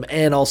one of them,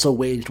 and also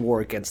waged war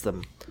against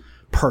them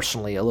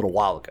personally a little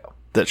while ago.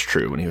 That's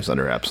true, when he was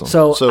under Absalom.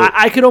 So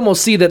I could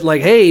almost see that,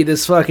 like, hey,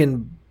 this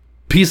fucking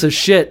piece of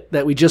shit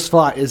that we just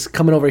fought is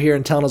coming over here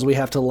and telling us we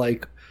have to,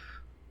 like,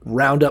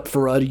 round up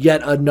for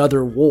yet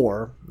another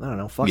war. I don't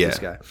know, fuck this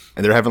guy.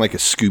 And they're having like a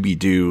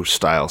Scooby-Doo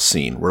style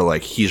scene where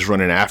like he's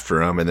running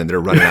after him and then they're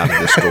running out of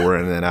this door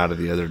and then out of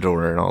the other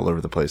door and all over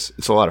the place.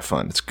 It's a lot of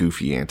fun. It's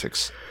goofy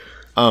antics.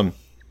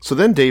 So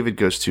then David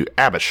goes to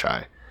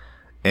Abishai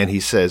and he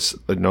says,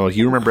 no,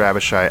 you remember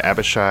Abishai?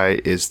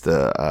 Abishai is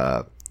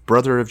the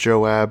brother of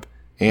Joab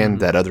and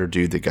that other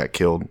dude that got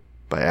killed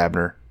by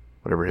Abner,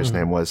 whatever his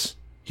name was.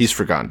 He's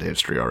forgotten to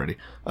history already.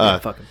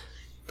 Fuck him.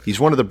 He's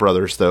one of the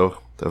brothers, though,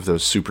 of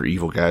those super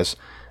evil guys.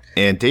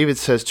 And David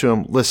says to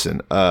him,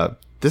 listen,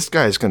 this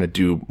guy is going to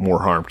do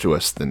more harm to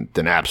us than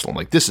Absalom.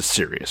 Like, this is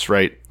serious,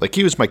 right? Like,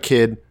 he was my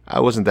kid. I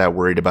wasn't that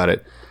worried about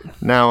it.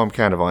 Now I'm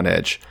kind of on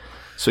edge.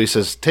 So he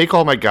says, take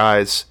all my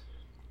guys.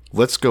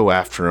 Let's go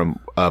after him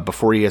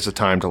before he has the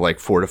time to, like,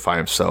 fortify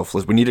himself.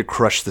 We need to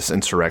crush this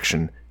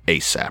insurrection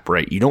ASAP,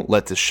 right? You don't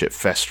let this shit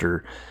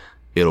fester.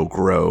 It'll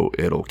grow.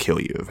 It'll kill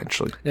you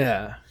eventually.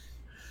 Yeah.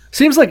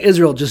 Seems like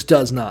Israel just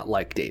does not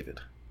like David.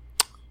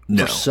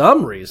 No. For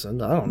some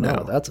reason. I don't know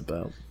what that's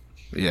about.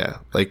 Yeah,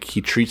 like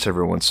he treats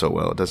everyone so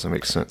well, it doesn't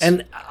make sense.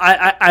 And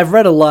I've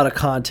read a lot of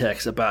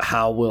context about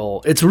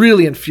how it's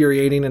really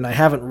infuriating, and I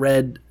haven't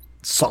read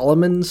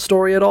Solomon's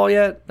story at all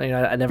yet.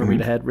 I never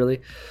read ahead,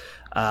 really.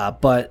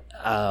 But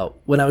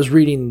when I was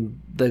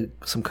reading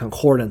some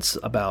concordance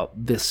about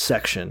this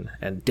section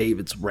and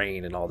David's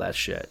reign and all that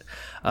shit,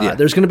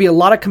 there's going to be a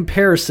lot of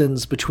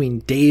comparisons between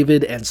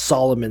David and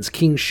Solomon's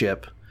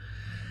kingship.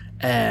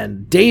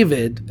 And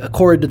David,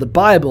 according to the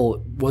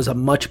Bible, was a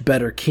much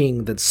better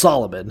king than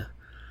Solomon.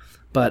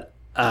 But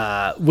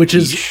which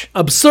is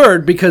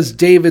absurd because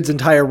David's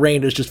entire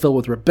reign is just filled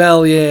with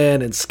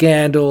rebellion and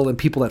scandal and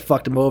people that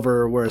fucked him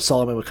over, whereas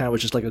Solomon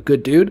was just like a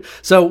good dude.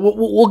 So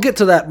we'll get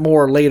to that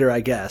more later,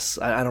 I guess.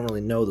 I don't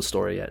really know the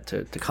story yet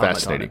to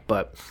comment on it.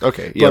 But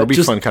okay, yeah, it'll be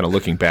fun kind of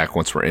looking back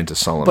once we're into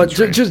Solomon. But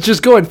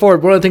just going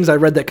forward, one of the things I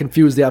read that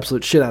confused the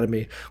absolute shit out of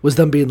me was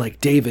them being like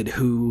David,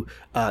 who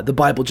the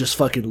Bible just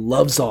fucking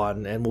loves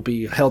on and will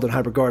be held in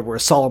high regard,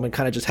 whereas Solomon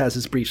kind of just has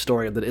his brief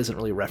story that isn't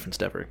really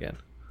referenced ever again.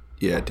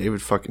 Yeah,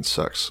 David fucking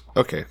sucks.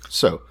 Okay,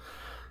 so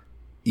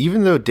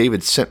even though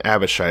David sent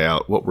Abishai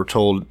out, what we're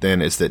told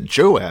then is that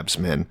Joab's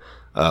men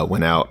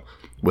went out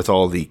with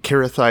all the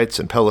Kerethites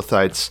and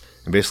Pelethites,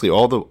 and basically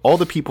all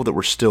the people that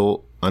were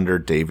still under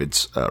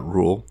David's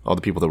rule, all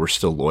the people that were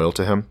still loyal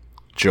to him.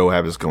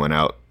 Joab is going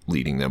out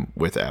leading them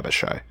with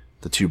Abishai,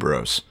 the two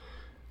bros.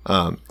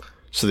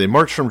 So they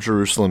march from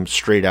Jerusalem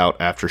straight out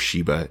after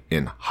Sheba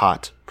in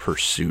hot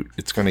pursuit.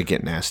 It's going to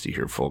get nasty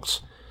here,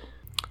 folks.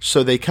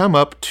 So they come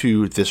up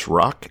to this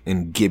rock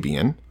in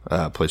Gibeon,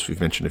 a place we've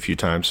mentioned a few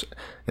times,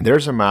 and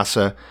there's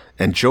Amasa,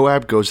 and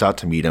Joab goes out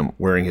to meet him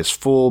wearing his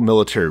full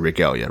military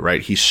regalia,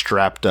 right? He's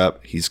strapped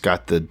up, he's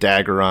got the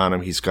dagger on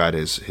him, he's got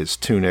his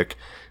tunic,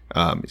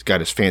 he's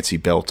got his fancy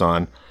belt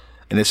on,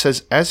 and it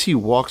says as he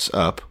walks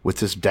up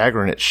with this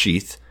dagger in its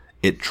sheath,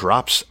 it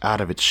drops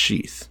out of its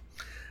sheath.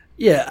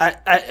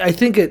 Yeah, I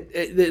think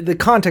the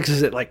context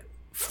is it like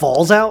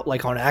falls out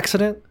like on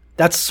accident.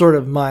 That's sort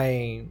of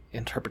my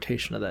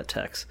interpretation of that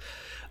text.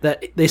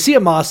 That they see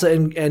Amasa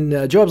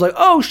and Joab's like,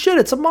 oh shit,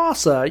 it's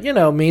Amasa. You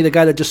know me, the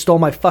guy that just stole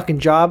my fucking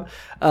job.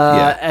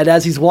 And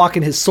as he's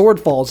walking, his sword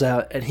falls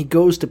out, and he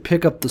goes to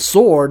pick up the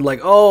sword.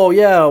 Like, oh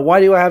yeah, why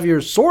do you have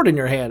your sword in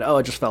your hand? Oh,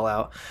 it just fell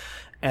out.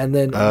 And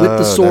then with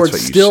the sword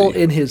still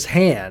in his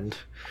hand,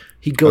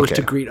 he goes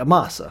to greet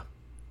Amasa.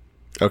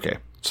 Okay,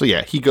 so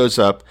yeah, he goes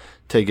up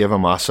to give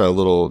Amasa a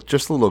little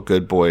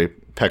good boy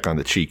peck on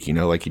the cheek, you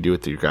know, like you do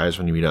with your guys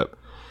when you meet up.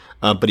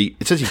 But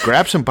it says he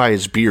grabs him by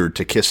his beard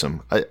to kiss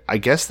him. I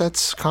guess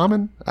that's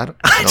common. I don't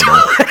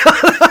know.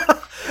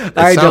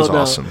 I don't know.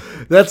 Awesome.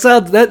 That's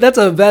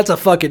a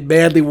fucking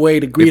manly way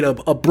to greet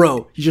a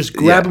bro. You just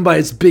grab him by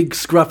his big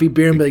scruffy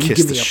beard and be like, you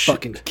give me a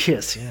fucking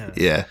kiss.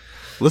 Yeah.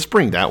 Let's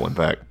bring that one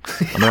back.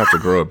 I'm gonna have to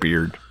grow a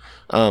beard.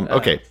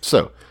 Okay,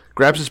 so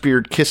grabs his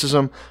beard, kisses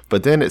him,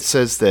 but then it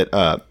says that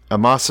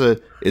Amasa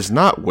is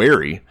not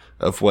wary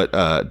of what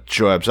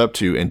Joab's up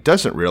to and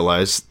doesn't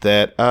realize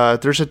that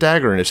there's a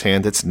dagger in his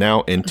hand that's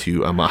now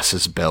into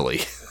Amasa's belly.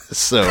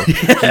 So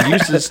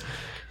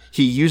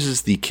he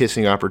uses the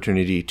kissing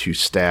opportunity to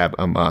stab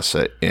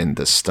Amasa in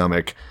the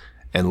stomach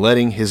and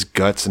letting his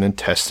guts and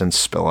intestines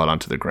spill out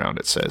onto the ground,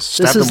 it says.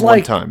 Stab him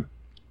one time.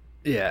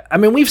 Yeah, I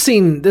mean, we've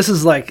seen, this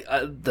is like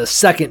the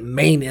second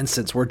main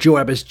instance where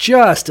Joab is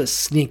just a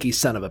sneaky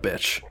son of a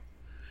bitch.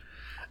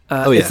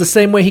 It's the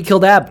same way he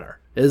killed Abner.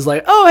 It's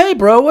like, oh, hey,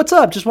 bro, what's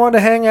up? Just wanted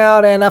to hang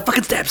out and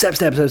fucking stab.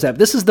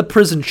 This is the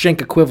prison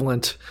shank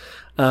equivalent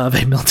of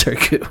a military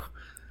coup.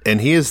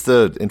 And he is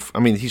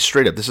he's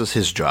straight up, this is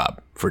his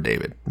job for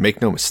David.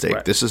 Make no mistake.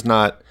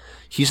 Right.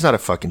 He's not a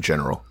fucking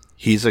general.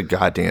 He's a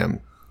goddamn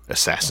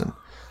assassin.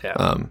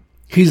 Yeah.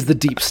 He's the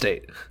deep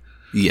state.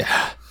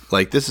 Yeah.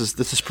 Like, this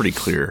is pretty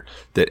clear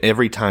that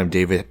every time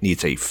David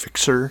needs a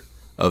fixer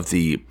of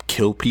the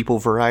kill people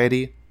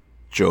variety,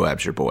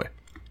 Joab's your boy.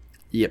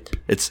 Yep.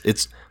 It's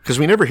because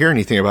we never hear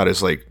anything about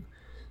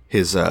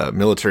his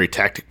military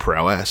tactic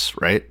prowess,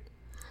 right?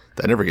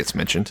 That never gets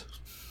mentioned.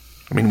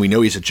 I mean, we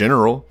know he's a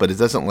general, but it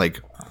doesn't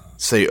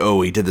say,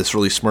 oh, he did this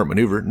really smart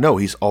maneuver. No,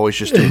 he's always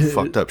just doing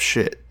fucked up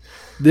shit.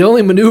 The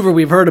only maneuver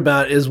we've heard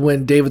about is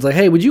when David's like,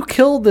 hey, would you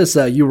kill this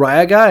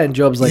Uriah guy? And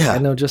Joab's like, I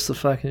know just the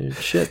fucking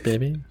shit,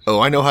 baby. Oh,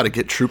 I know how to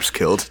get troops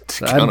killed.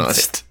 Count on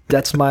it.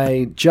 That's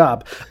my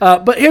job.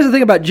 But here's the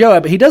thing about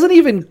Joab. He doesn't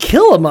even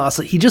kill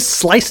Amasa. He just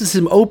slices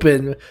him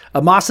open.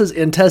 Amasa's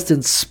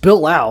intestines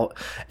spill out.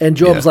 And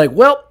Joab's like,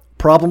 well,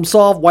 problem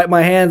solved. Wipe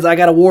my hands. I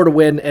got a war to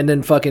win. And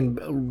then fucking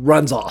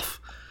runs off.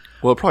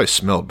 Well, it probably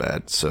smelled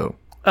bad, so.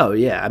 Oh,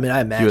 yeah. I mean, I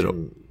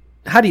imagine.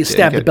 How do you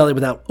stab the belly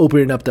without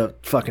opening up the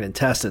fucking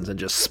intestines and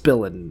just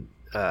spilling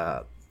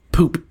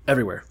poop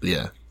everywhere?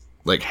 Yeah.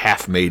 Like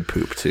half-made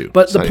poop, too.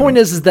 But the point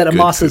is that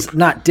Amasa's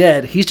not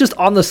dead. He's just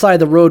on the side of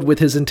the road with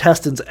his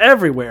intestines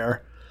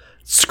everywhere,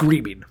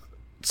 screaming,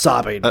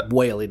 sobbing,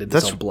 wailing in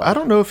his own blood. I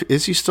don't know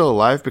is he still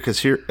alive? Because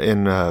here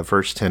in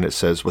verse 10 it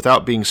says,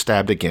 without being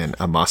stabbed again,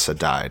 Amasa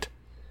died.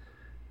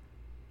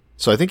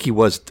 So I think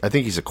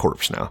he's a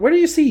corpse now. Where do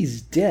you see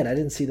he's dead? I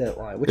didn't see that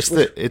line.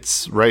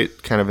 It's right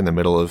kind of in the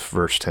middle of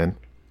verse 10.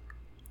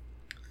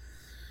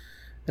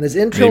 And his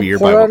entrails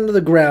poured onto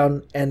the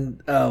ground,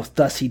 and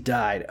thus he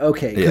died.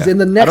 Okay, because in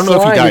the next line, I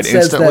don't know if he died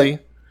instantly.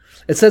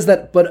 It says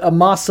that, but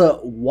Amasa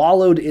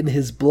wallowed in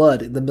his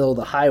blood in the middle of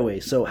the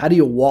highway. So how do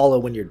you wallow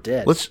when you're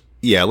dead? Let's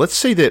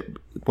say that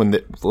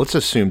let's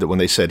assume that when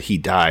they said he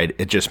died,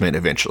 it just meant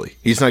eventually.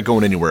 He's not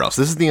going anywhere else.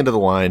 This is the end of the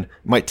line. It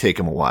might take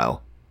him a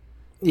while.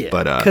 Yeah,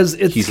 but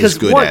he's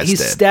dead.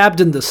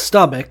 Stabbed in the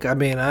stomach. I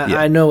mean,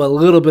 I know a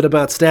little bit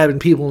about stabbing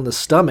people in the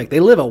stomach.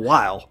 They live a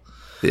while.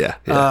 Yeah.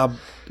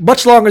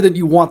 Much longer than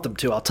you want them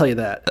to, I'll tell you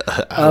that.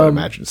 I would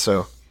imagine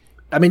so.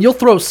 I mean, you'll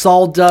throw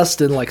sawdust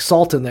and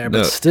salt in there,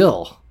 but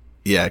still.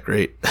 Yeah,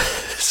 great.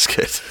 It's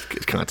good.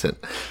 Good content.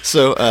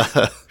 So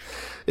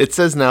it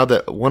says now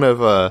that when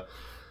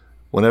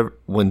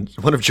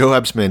one of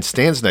Joab's men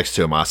stands next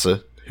to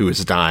Amasa, who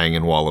is dying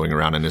and wallowing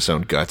around in his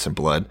own guts and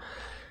blood,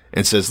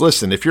 and says,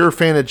 listen, if you're a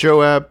fan of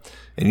Joab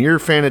and you're a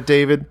fan of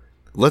David,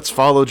 let's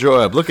follow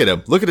Joab. Look at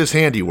him. Look at his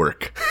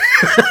handiwork.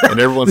 And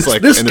everyone's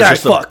like, this guy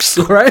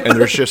fucks, right? And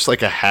there's just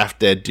like a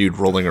half-dead dude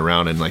rolling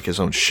around in like his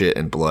own shit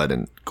and blood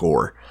and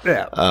gore.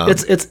 Yeah,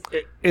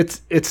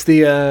 it's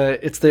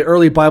the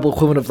early Bible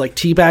equivalent of like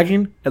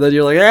teabagging, and then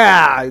you're like,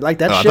 I like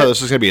that shit. I thought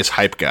this was gonna be his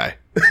hype guy.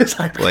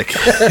 Like,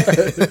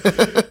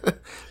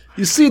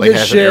 you see this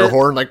has shit? An air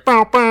horn, like,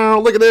 bow, bow,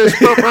 look at this,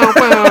 bow, bow,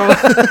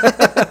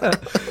 bow.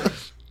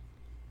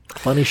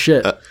 Funny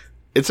shit.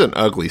 It's an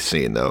ugly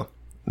scene though.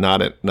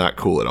 Not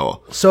cool at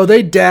all. So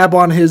they dab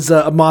on his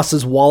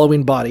Amasa's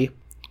wallowing body,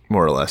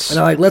 more or less, and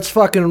they're like, "Let's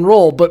fucking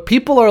roll." But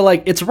people are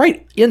like, "It's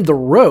right in the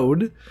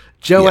road."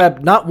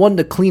 Joab, not one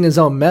to clean his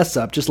own mess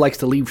up, just likes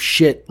to leave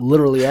shit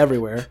literally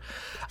everywhere.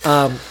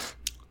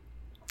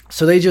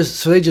 So they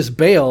just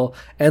bail,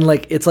 and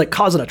like it's like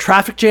causing a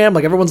traffic jam.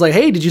 Like everyone's like,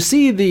 "Hey, did you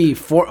see isn't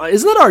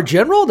that our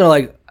general?" And they're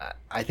like,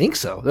 "I think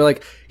so." They're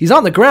like, "He's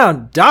on the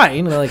ground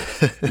dying." And they're like,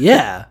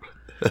 "Yeah."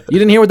 You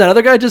didn't hear what that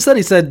other guy just said?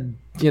 He said,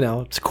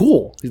 it's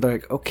cool. He's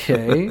like,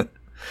 okay.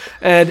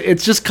 And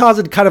it's just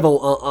causing kind of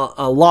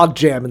a log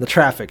jam in the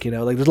traffic,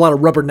 like there's a lot of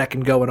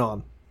rubbernecking going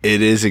on.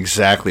 It is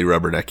exactly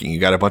rubbernecking. You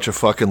got a bunch of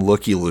fucking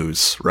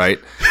looky-loos, right?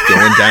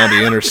 Going down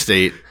the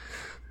interstate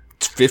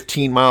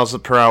 15 miles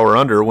per hour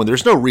under when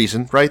there's no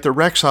reason, right? The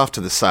wreck's off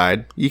to the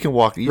side. You can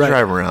walk,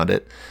 drive around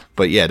it.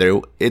 But yeah,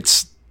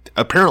 it's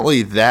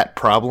apparently that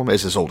problem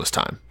is as old as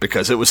time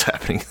because it was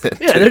happening then.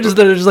 Yeah, they're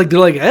like,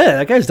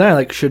 that guy's dying.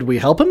 Like, should we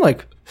help him?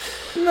 Like,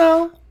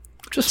 no.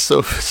 Just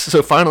so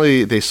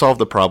finally they solve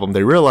the problem.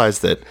 They realize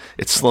that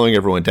it's slowing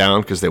everyone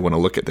down because they want to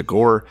look at the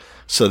gore.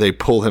 So they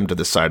pull him to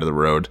the side of the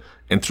road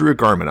and threw a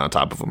garment on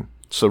top of him.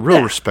 So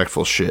real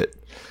respectful shit.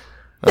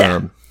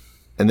 Yeah.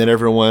 And then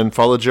everyone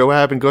followed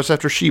Joab and goes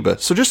after Sheba.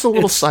 So just a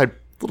little side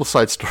little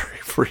side story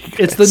for you guys.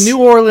 It's the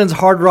New Orleans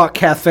Hard Rock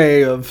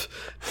Cafe of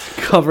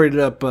covering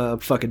up a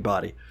fucking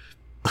body.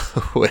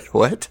 Wait,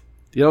 what?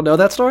 You don't know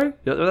that story? You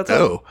don't know that story?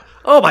 No.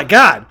 Oh my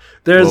God!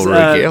 There's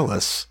Well, regale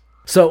us.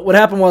 So what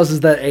happened was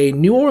that a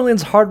New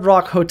Orleans Hard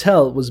Rock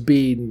hotel was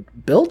being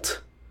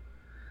built,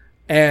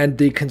 and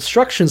the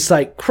construction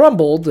site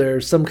crumbled.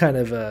 There's some kind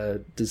of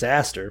a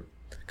disaster,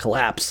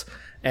 collapse,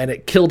 and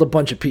it killed a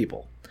bunch of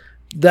people.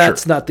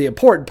 That's not the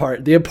important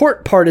part. The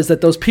important part is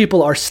that those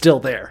people are still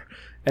there.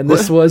 And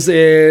this was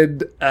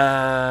in,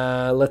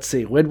 let's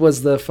see, when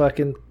was the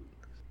fucking...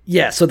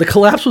 Yeah, so the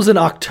collapse was in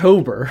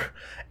October.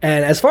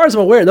 And as far as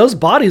I'm aware, those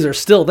bodies are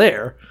still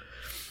there.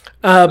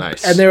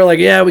 Nice. And they were like,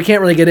 yeah, we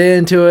can't really get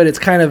into it. It's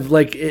kind of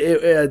like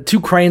 2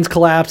 cranes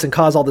collapsed and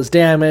caused all this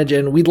damage.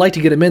 And we'd like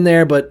to get them in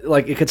there, but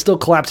like it could still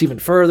collapse even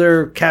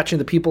further, catching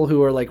the people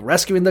who are like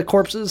rescuing the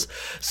corpses.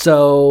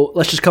 So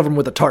let's just cover them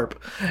with a tarp.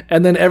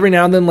 And then every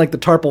now and then, like the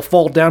tarp will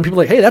fall down. People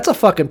are like, hey, that's a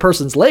fucking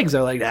person's legs.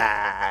 They're like,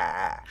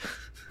 ah.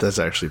 That's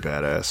actually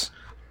badass.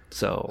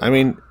 So I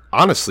mean,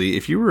 honestly,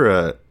 if you were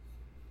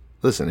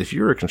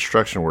a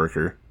construction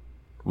worker,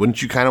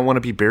 wouldn't you kind of want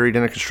to be buried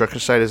in a construction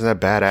site? Isn't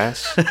that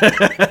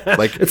badass?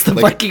 Like it's the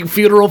Viking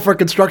funeral for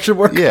construction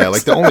workers. Yeah,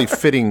 like the only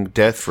fitting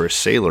death for a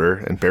sailor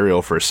and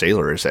burial for a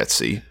sailor is at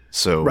sea.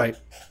 So right.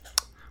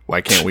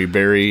 Why can't we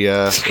bury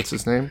what's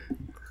his name?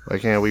 Why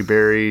can't we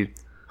bury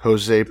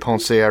Jose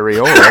Ponce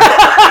Areola?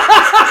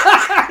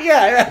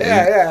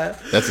 Yeah.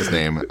 That's his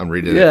name. I'm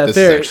reading Yeah, it. This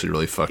fair. is actually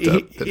really fucked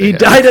up. He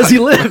died as he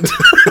lived.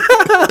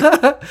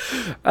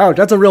 Oh,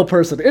 that's a real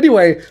person.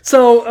 Anyway,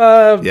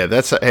 so yeah,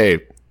 that's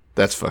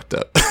fucked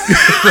up.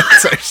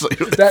 That's actually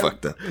really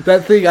fucked up.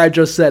 That thing I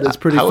just said is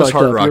pretty How fucked is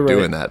Hard up. Rock You're right.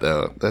 doing that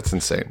though? That's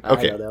insane. I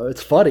Okay, don't know.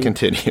 It's funny.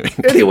 continuing.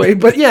 Anyway,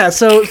 but yeah,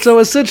 so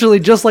essentially,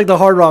 just like the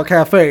Hard Rock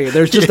Cafe,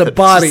 there's just a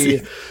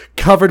body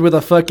covered with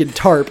a fucking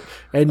tarp,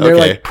 and you're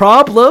Okay. like,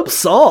 problem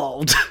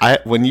solved.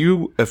 When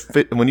you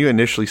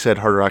initially said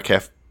Hard Rock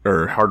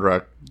or Hard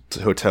Rock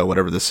Hotel,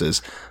 whatever this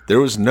is, there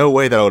was no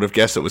way that I would have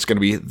guessed it was going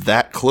to be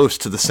that close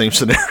to the same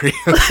scenario.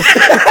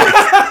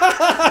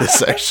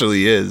 This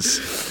actually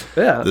is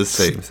Yeah, the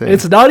same thing.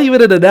 It's not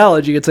even an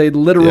analogy; it's a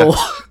literal.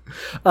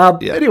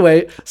 Yeah.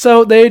 Anyway,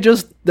 so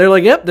they're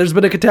like, yep, there's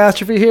been a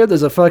catastrophe here.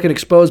 There's a fucking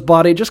exposed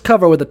body. Just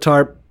cover with a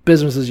tarp.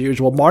 Business as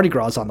usual. Mardi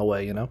Gras is on the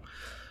way, you know.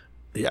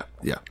 Yeah.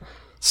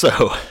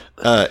 So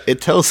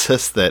it tells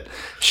us that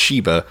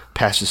Sheba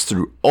passes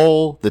through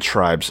all the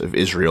tribes of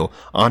Israel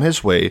on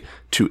his way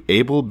to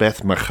Abel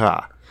Beth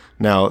Maachah.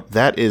 Now,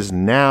 that is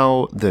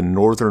now the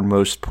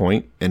northernmost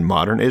point in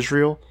modern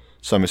Israel,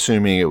 so I'm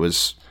assuming it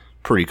was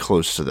pretty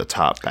close to the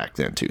top back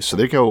then, too. So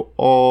they go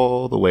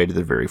all the way to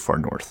the very far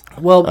north.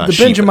 Well, the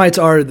Sheba. Benjamites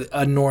are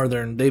a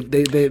northern.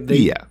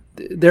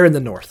 They're in the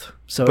north.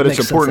 So, But it it's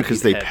makes sense important that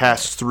because he'd they head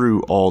passed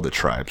through all the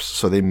tribes,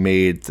 so they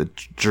made the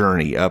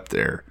journey up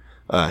there.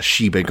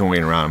 Sheba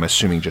going around, I'm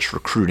assuming, just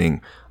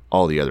recruiting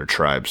all the other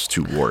tribes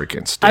to war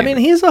against David. I mean,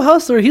 he's a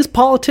hustler. He's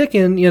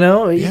politicking, you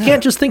know. You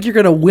can't just think you're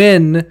going to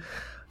win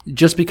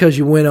just because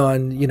you went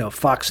on, you know,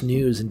 Fox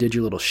News and did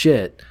your little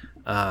shit.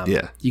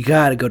 You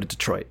got to go to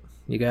Detroit.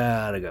 You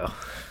got to go.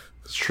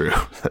 That's true.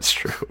 That's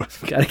true.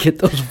 Got to get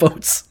those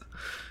votes.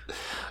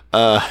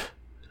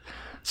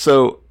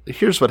 So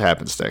here's what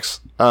happens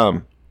next.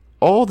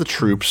 All the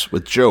troops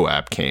with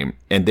Joab came,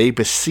 and they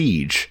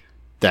besiege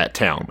that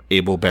town,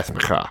 Abel Beth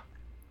Maachah.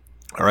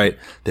 All right,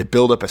 they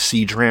build up a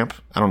siege ramp.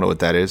 I don't know what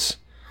that is,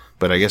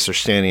 but I guess they're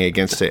standing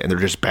against it, and they're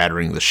just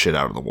battering the shit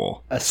out of the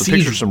wall. A So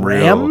siege picture some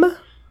ram?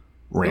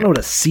 real You know what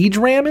a siege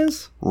ram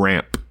is?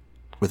 ramp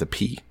with a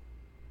P.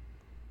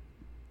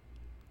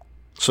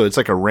 So it's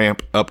like a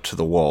ramp up to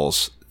the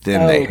walls.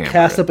 Then they hammer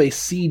cast it. up a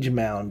siege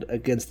mound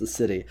against the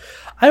city.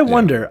 I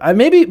wonder.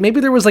 Maybe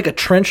there was like a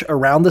trench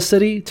around the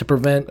city to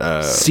prevent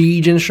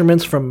siege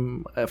instruments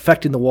from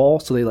affecting the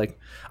wall. So they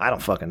I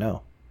don't fucking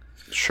know.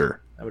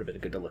 Sure. That would have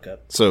been good to look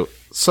up. So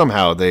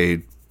somehow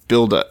they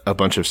build a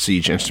bunch of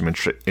siege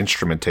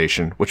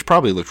instrumentation, which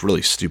probably looked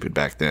really stupid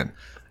back then.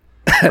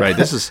 Right?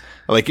 This is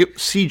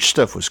siege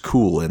stuff was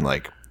cool in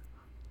the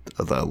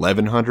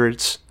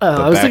 1100s.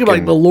 I was thinking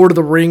about the Lord of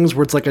the Rings,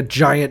 where it's like a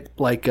giant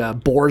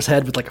boar's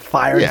head with a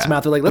fire in its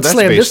mouth. They're like, let's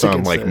slam this based on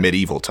against it.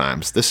 medieval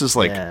times. This is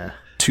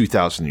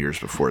 2,000 years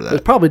before that.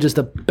 It's probably just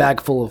a bag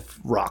full of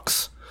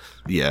rocks.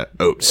 Yeah,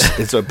 oats.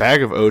 It's a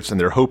bag of oats,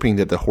 and they're hoping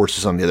that the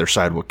horses on the other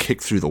side will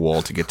kick through the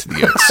wall to get to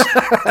the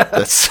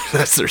oats.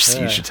 That's their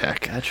siege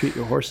attack. Gotta treat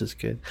your horses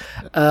good.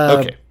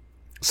 Okay.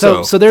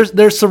 So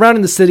they're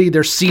surrounding the city.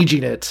 They're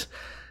sieging it,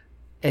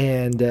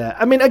 and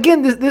I mean,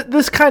 again,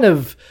 this kind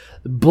of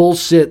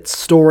bullshit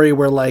story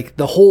where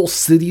the whole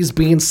city's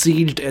being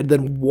sieged, and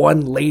then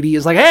one lady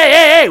is like,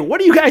 "Hey, what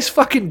are you guys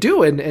fucking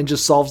doing?" and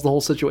just solves the whole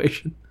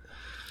situation.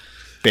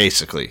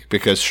 Basically,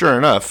 because sure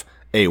enough,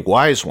 a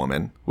wise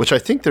woman, which I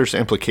think there's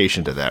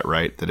implication to that,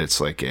 right? That it's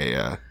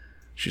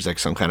she's like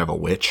some kind of a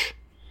witch.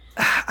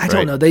 I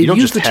don't know. They you don't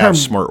use just the have term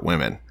smart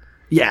women.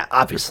 Yeah,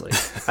 obviously.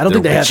 I don't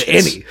think they have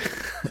witches. any.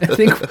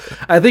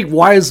 I think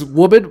wise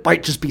woman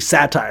might just be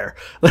satire.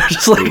 They're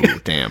just like, Ooh,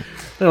 damn.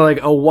 they're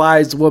like a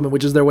wise woman,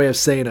 which is their way of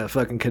saying a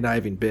fucking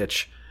conniving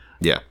bitch.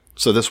 Yeah.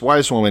 So this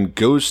wise woman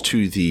goes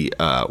to the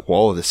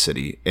wall of the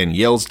city and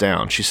yells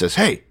down. She says,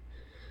 hey,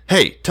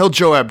 tell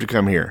Joab to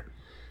come here.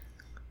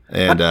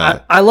 And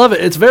I love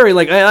it. It's very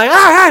like,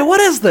 hey, what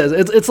is this?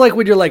 It's like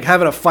when you're like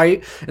having a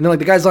fight, and then like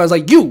the guy's always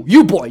like,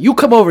 you boy, you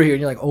come over here,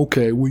 and you're like,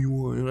 okay, what do you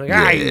want? You're like,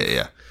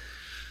 yeah.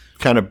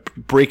 Kind of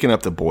breaking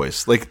up the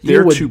boys. Like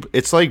they're two.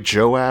 It's like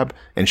Joab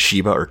and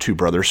Sheba are two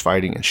brothers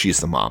fighting, and she's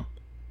the mom.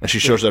 And she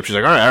shows up. She's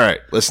like, all right,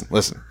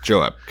 listen,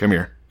 Joab, come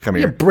here.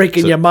 You're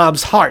breaking your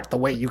mom's heart the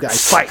way you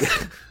guys fight.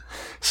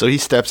 So he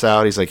steps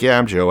out. He's like, yeah,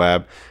 I'm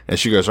Joab. And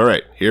she goes, all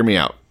right, hear me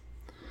out.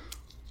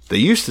 They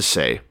used to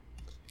say,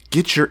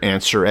 get your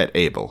answer at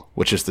Abel,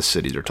 which is the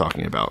city they're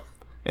talking about,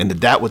 and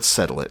that would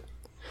settle it.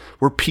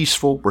 We're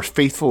peaceful. We're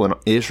faithful in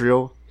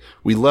Israel.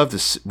 We love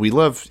this. We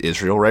love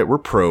Israel, right? We're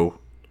pro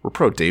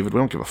David. We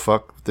don't give a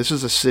fuck. This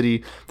is a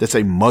city that's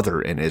a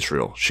mother in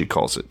Israel, she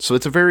calls it. So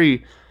it's a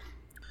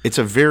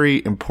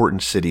very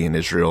important city in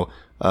Israel.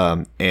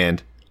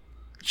 And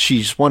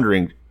she's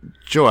wondering,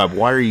 Joab,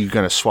 why are you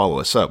going to swallow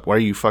us up? Why are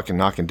you fucking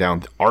knocking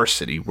down our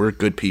city? We're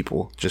good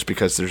people just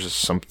because there's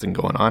something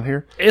going on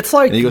here. It's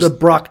like the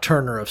Brock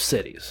Turner of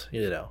cities,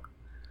 you know.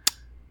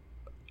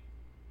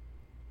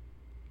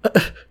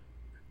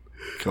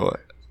 Go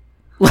ahead.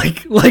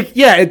 Like,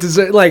 yeah, it's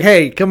like,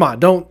 hey, come on,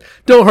 don't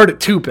hurt it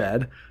too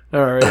bad.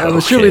 All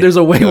right, surely there's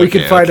a way we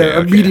can find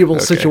a mediable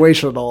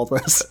situation in all of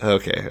this.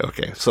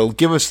 Okay. So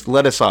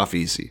let us off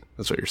easy.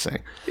 That's what you're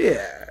saying.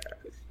 Yeah.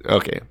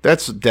 Okay,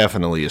 that's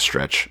definitely a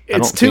stretch.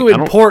 It's too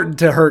important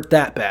to hurt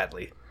that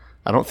badly.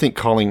 I don't think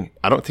calling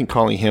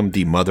him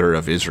the mother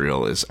of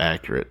Israel is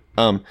accurate.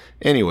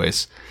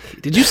 Anyways,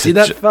 did you see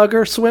that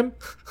fucker swim?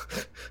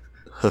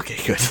 Okay,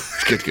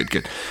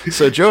 good.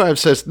 So Joab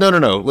says, no.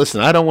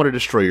 Listen, I don't want to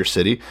destroy your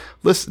city.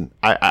 Listen,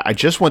 I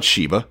just want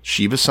Sheba,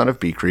 son of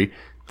Bichri,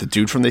 the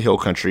dude from the hill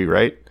country,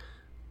 right?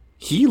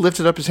 He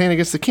lifted up his hand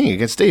against the king,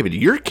 against David.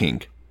 You're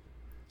king.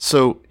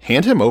 So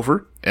hand him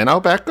over, and I'll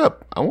back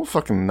up. I won't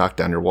fucking knock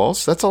down your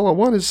walls. That's all I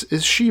want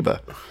is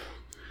Sheba.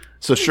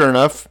 So sure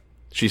enough,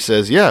 she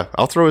says, yeah,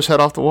 I'll throw his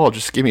head off the wall.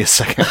 Just give me a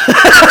second.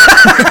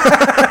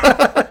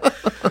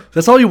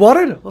 That's all you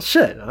wanted? Well,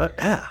 shit.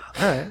 Yeah,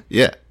 all right.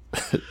 Yeah.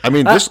 I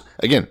mean,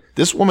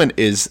 this woman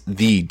is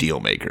the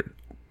deal maker.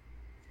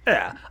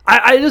 Yeah.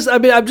 I'm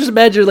just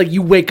imagining, like,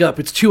 you wake up,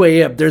 it's 2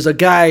 a.m., there's a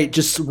guy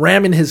just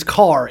ramming his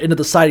car into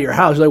the side of your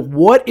house. You're like,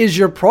 what is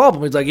your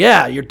problem? He's like,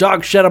 yeah, your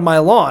dog shed on my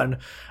lawn,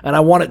 and I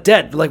want it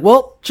dead. You're like,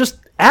 well, just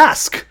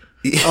ask.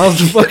 I'll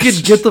just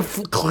fucking get the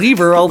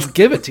cleaver, I'll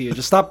give it to you.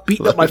 Just stop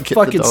beating up my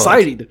fucking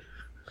siding.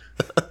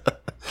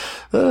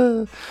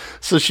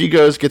 So she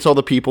goes, gets all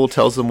the people,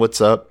 tells them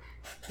what's up.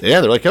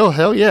 Yeah, they're like, oh,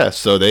 hell yeah.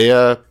 So they,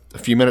 a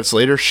few minutes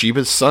later,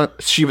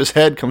 Sheba's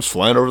head comes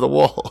flying over the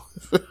wall.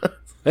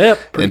 Yeah,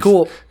 pretty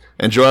cool.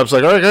 And Joab's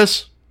like, all right,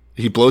 guys.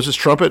 He blows his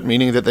trumpet,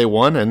 meaning that they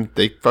won, and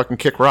they fucking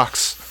kick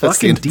rocks. That's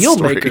fucking deal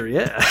maker,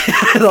 yeah.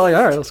 They're like,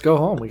 all right, let's go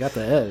home. We got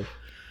the head.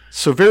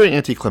 So very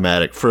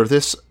anticlimactic for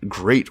this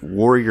great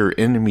warrior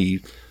enemy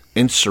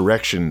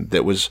insurrection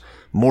that was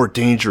more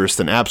dangerous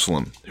than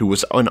Absalom, who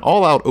was an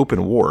all-out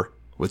open war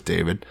with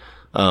David,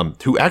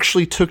 who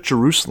actually took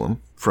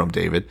Jerusalem from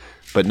David.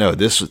 But no,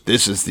 this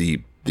is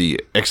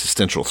the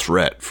existential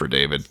threat for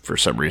David for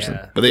some reason.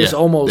 Yeah, but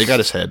they got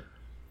his head.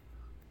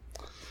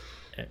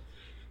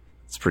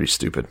 It's pretty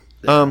stupid.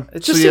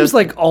 It just seems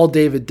like all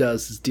David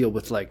does is deal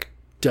with like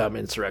dumb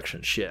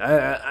insurrection shit.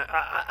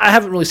 I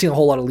haven't really seen a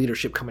whole lot of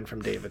leadership coming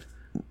from David.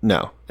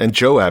 No, and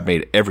Joab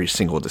made every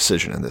single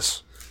decision in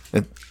this,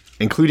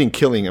 including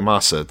killing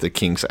Amasa, the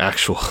king's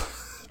actual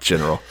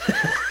general.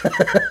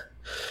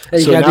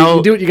 Hey,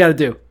 you do what you got to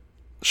do.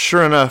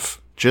 Sure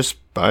enough, just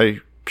by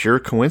pure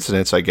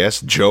coincidence, I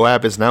guess,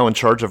 Joab is now in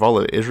charge of all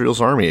of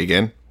Israel's army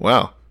again.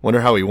 Wow.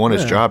 Wonder how he won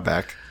his job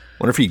back.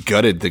 Wonder if he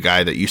gutted the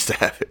guy that used to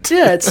have it.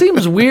 Yeah, it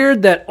seems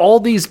weird that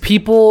all these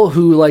people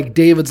who, like,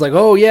 David's like,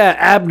 oh, yeah,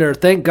 Abner,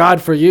 thank God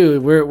for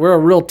you. We're a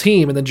real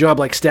team. And then Joab,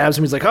 like, stabs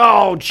him. He's like,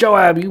 oh,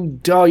 Joab, you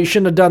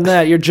shouldn't have done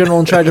that. You're general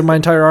in charge of my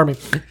entire army.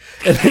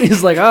 And then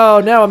he's like,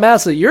 oh, now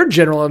Amasa, you're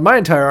general in my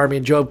entire army.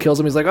 And Joab kills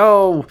him. He's like,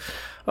 oh,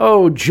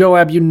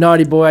 Joab, you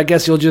naughty boy. I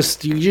guess you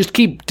just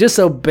keep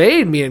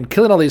disobeying me and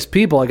killing all these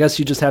people. I guess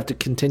you just have to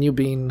continue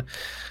being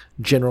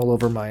general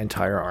over my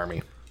entire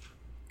army.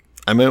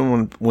 I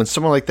mean, when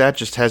someone like that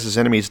just has his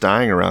enemies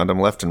dying around him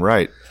left and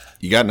right,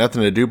 you got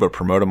nothing to do but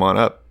promote him on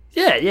up.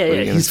 Yeah.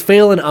 He's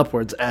failing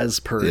upwards as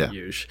per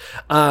usual.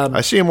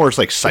 I see him more as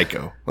like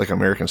Psycho, like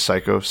American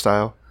Psycho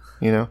style,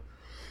 you know?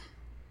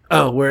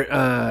 Oh, where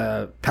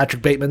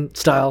Patrick Bateman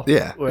style?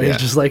 Yeah. Where he's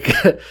just like,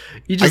 I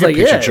can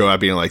picture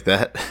Joab being like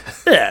that.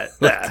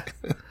 Yeah.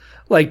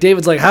 Like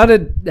David's like, how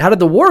did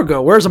the war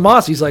go? Where's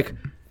Amos? He's like,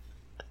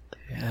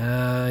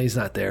 he's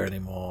not there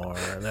anymore.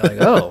 And they're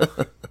like,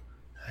 oh.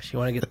 You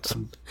want to get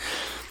some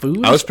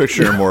food? I was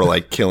picturing more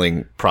like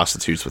killing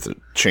prostitutes with a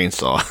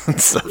chainsaw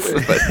and stuff.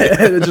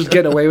 Just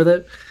getting away with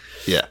it?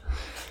 Yeah.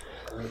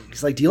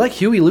 He's like, "Do you like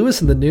Huey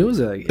Lewis in the news?"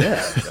 I'm like,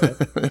 yeah,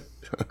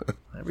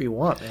 whatever you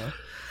want,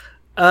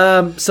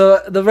 man.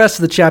 So the rest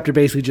of the chapter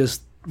basically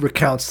just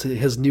recounts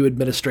his new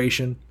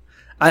administration.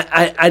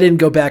 I didn't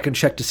go back and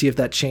check to see if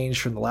that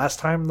changed from the last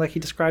time like he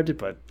described it,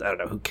 but I don't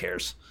know. Who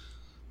cares?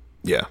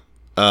 Yeah.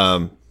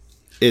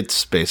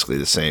 It's basically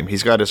the same.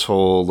 He's got his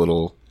whole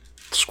little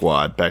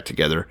squad back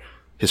together.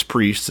 His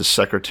priest, his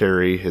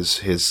secretary,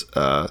 his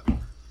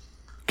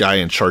guy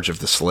in charge of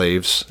the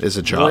slaves is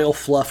a job. Royal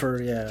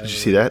Fluffer, yeah. Did you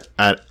see that?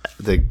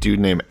 The dude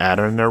named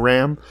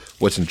Adoniram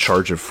was in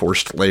charge of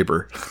forced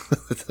labor.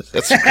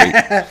 That's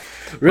great.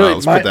 Really?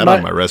 Let's put that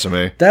on my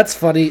resume. That's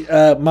funny.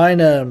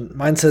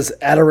 Mine says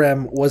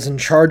Adoram was in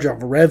charge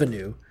of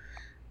revenue.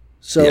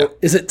 So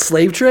is it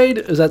slave trade?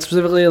 Is that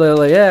specifically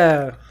like,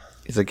 yeah?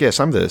 He's like, yes,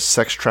 I'm the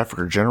sex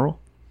trafficker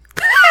general.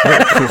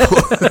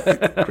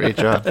 Cool. Great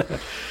job.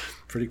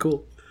 Pretty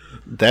cool.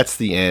 That's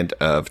the end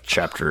of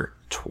chapter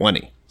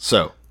 20.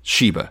 So,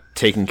 Sheba,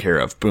 taken care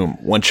of. Boom.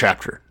 One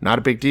chapter. Not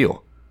a big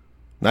deal.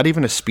 Not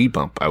even a speed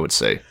bump, I would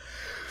say.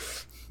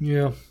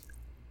 Yeah.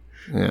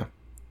 Yeah.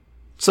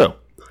 So,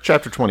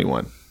 chapter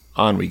 21.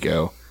 On we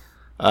go.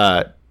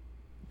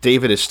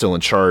 David is still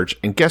in charge.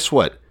 And guess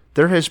what?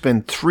 There has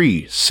been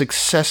 3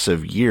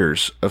 successive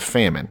years of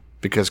famine.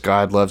 Because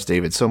God loves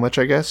David so much,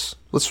 I guess.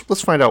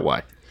 Let's find out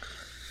why.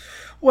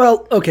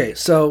 Well, okay,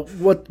 so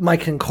what my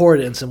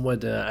concordance and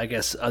what I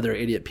guess other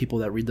idiot people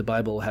that read the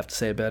Bible have to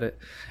say about it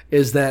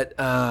is that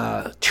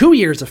 2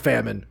 years of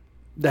famine,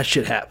 that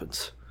shit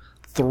happens.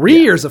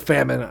 3 years of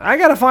famine, I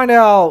gotta find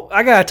out.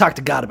 I gotta talk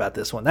to God about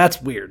this one.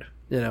 That's weird,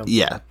 you know.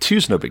 Yeah,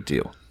 2's no big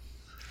deal.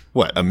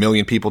 What, 1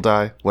 million people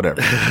die?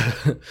 Whatever.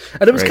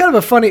 And it was kind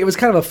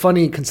of a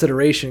funny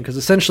consideration because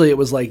essentially it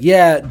was like,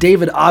 yeah,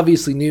 David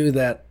obviously knew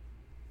that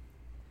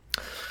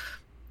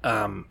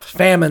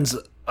famines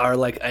are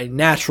like a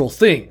natural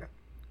thing.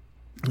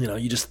 You know,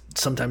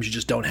 sometimes you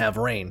just don't have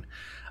rain.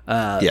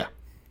 Yeah.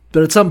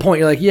 But at some point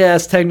you're like,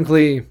 yes,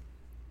 technically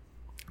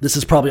this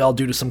is probably all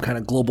due to some kind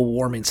of global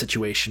warming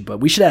situation, but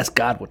we should ask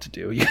God what to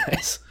do, you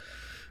guys.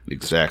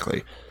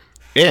 Exactly.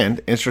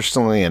 And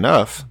interestingly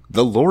enough,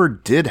 the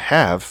Lord did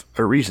have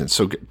a reason.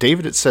 So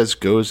David, it says,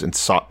 goes and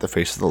sought the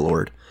face of the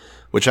Lord,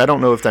 which I don't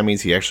know if that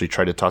means he actually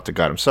tried to talk to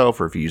God himself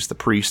or if he used the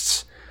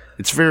priests.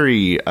 It's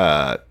very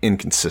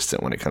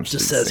inconsistent when it comes to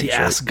these says things, he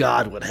asked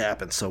God what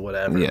happened, so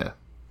whatever. Yeah.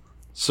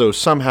 So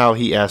somehow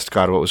he asked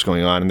God what was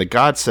going on, and the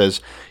God says,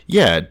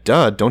 yeah,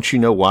 duh, don't you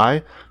know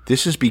why?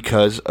 This is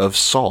because of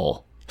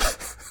Saul.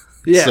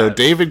 Yeah. So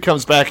David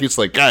comes back, he's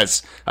like,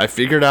 guys, I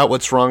figured out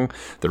what's wrong.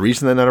 The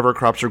reason that none of our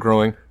crops are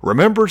growing,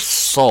 remember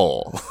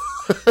Saul.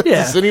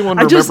 Yeah. Does anyone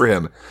remember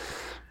him?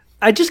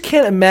 I just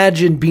can't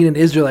imagine being an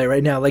Israelite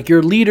right now. Like,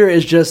 your leader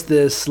is just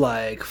this,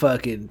 like,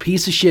 fucking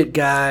piece of shit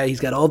guy. He's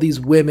got all these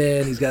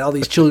women. He's got all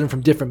these children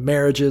from different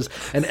marriages.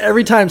 And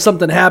every time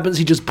something happens,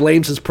 he just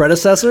blames his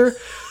predecessor.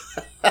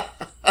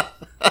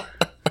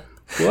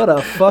 What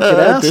a fucking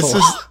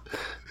asshole.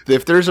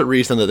 If there's a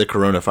reason that the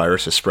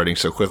coronavirus is spreading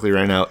so quickly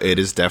right now, it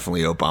is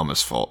definitely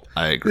Obama's fault.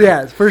 I agree.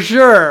 Yeah, for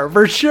sure.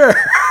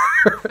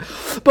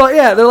 But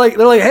yeah, they're like,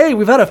 hey,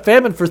 we've had a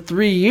famine for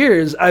 3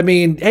 years. I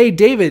mean, hey,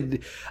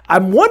 David,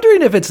 I'm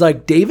wondering if it's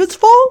like David's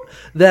fault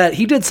that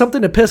he did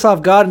something to piss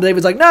off God, and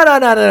David's like, no,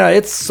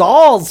 it's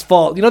Saul's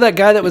fault. You know that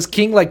guy that was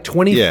king like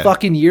 20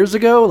 fucking years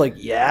ago? Like,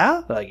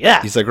 yeah.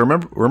 He's like,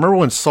 remember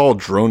when Saul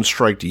drone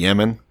striked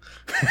Yemen?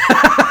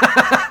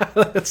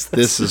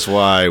 This is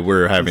why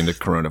we're having the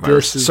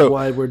coronavirus. This is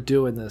why we're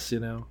doing this, you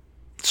know.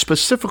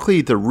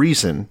 Specifically, the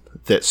reason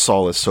that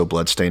Saul is so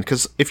bloodstained,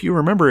 because if you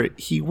remember,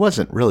 he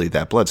wasn't really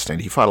that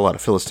bloodstained. He fought a lot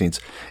of Philistines.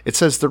 It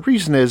says the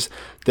reason is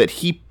that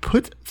he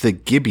put the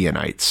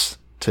Gibeonites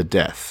to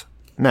death.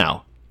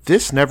 Now,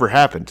 this never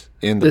happened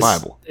in the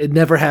Bible. It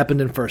never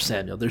happened in 1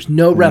 Samuel. There's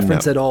no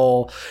reference at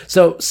all.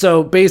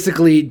 So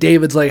basically,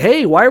 David's like,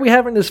 hey, why are we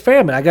having this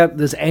famine? I got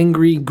this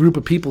angry group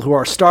of people who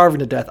are starving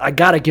to death. I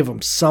got to give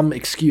them some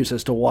excuse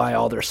as to why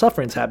all their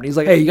suffering's happening. He's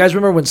like, hey, you guys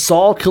remember when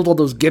Saul killed all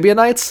those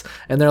Gibeonites?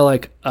 And they're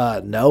like,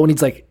 no. And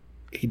he's like,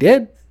 he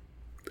did?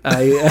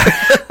 They're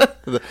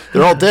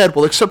all dead.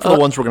 Well, except for the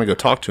ones we're going to go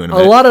talk to in a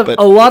minute.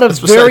 A lot of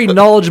very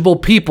knowledgeable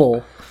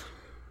people.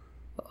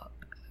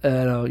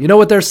 You know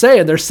what they're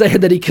saying? They're saying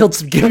that he killed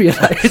some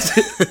Gibeonites.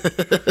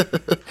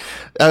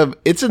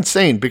 It's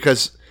insane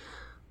because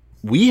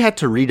we had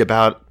to read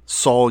about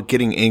Saul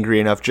getting angry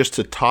enough just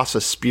to toss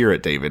a spear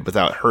at David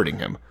without hurting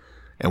him.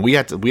 And we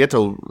had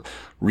to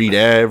read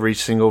every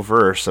single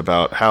verse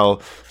about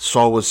how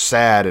Saul was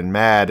sad and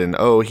mad and,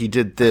 oh, he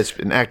did this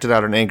and acted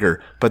out in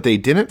anger. But they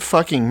didn't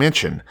fucking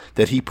mention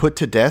that he put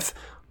to death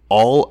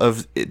all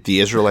of the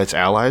Israelites'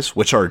 allies,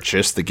 which are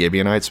just the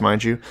Gibeonites,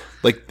 mind you.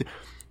 Like,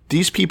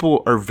 these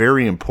people are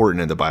very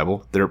important in the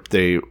Bible.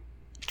 They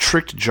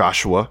tricked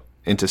Joshua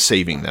into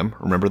saving them.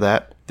 Remember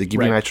that? The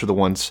Gibeonites were the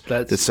ones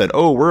that said,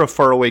 oh, we're a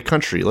faraway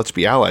country. Let's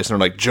be allies. And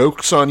they're like,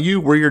 joke's on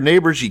you. We're your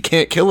neighbors. You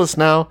can't kill us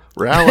now.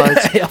 We're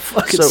allies. Yeah,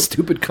 fucking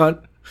stupid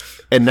cunt.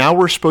 And now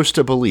we're supposed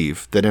to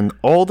believe that in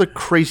all the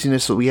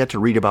craziness that we had to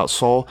read about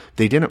Saul,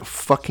 they didn't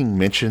fucking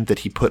mention that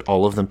he put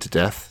all of them to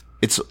death.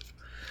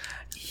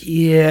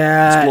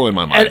 Yeah. It's blowing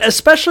my mind. And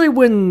especially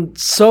when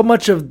so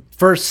much of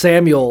 1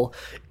 Samuel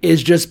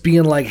is just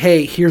being like,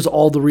 hey, here's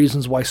all the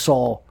reasons why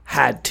Saul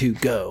had to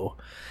go.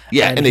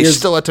 Yeah, and they here's-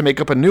 still had to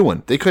make up a new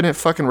one. They couldn't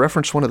fucking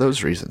reference one of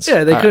those reasons.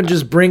 Yeah, they couldn't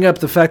just bring up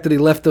the fact that he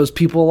left those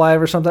people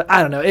alive or something.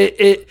 I don't know.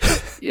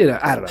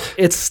 I don't know.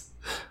 It's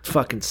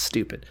fucking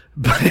stupid.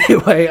 But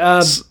anyway,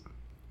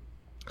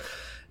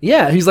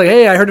 yeah, he's like,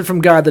 hey, I heard it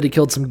from God that he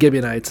killed some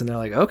Gibeonites, and they're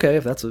like, okay,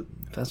 if that's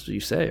what you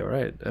say, all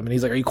right. I mean,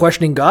 he's like, are you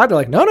questioning God? They're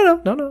like,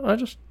 no, I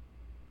just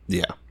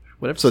Yeah.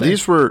 whatever. So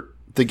these were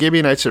the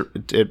Gibeonites.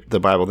 The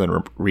Bible then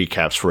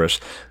recaps for us.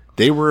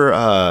 They were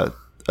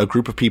a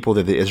group of people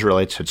that the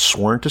Israelites had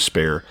sworn to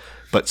spare,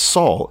 but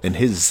Saul, in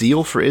his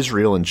zeal for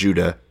Israel and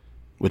Judah,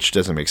 which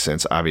doesn't make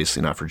sense,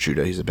 obviously not for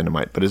Judah, he's a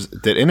Benjamite, but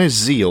that in his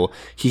zeal,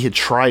 he had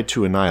tried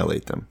to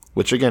annihilate them,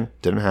 which again,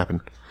 didn't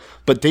happen.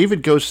 But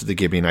David goes to the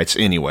Gibeonites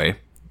anyway,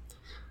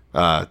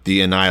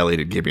 the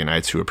annihilated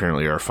Gibeonites, who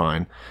apparently are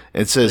fine,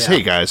 and says,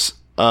 hey guys,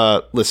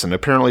 listen,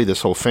 apparently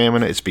this whole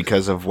famine is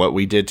because of what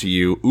we did to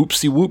you.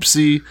 Oopsie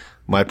whoopsie,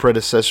 my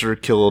predecessor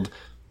killed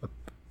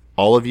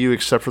all of you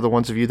except for the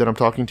ones of you that I'm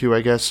talking to,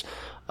 I guess.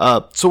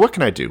 So what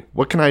can I do?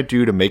 What can I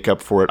do to make up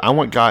for it? I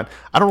want God.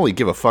 I don't really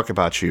give a fuck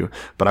about you,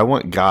 but I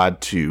want God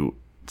to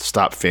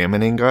stop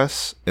famining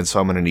us, and so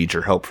I'm going to need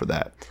your help for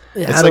that.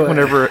 Yeah, it's like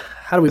whenever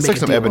how do we it's make like a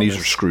some deal on Ebenezer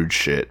this? Scrooge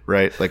shit,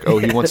 right? Like, oh,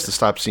 he wants to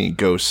stop seeing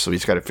ghosts, so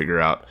he's got to figure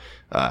out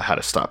how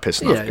to stop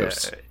pissing off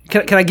ghosts.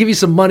 Can I give you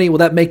some money? Will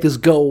that make this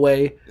go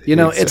away? You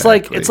know,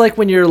 Exactly. it's like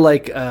when you're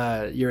like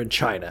you're in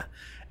China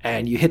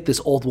and you hit this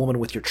old woman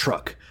with your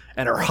truck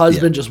and her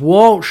husband just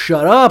won't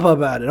shut up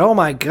about it. Oh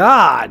my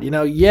God. You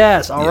know,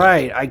 yes, all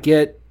right. I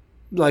get,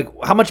 like,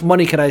 how much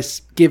money can I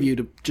give you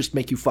to just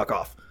make you fuck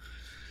off?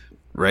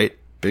 Right?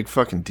 Big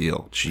fucking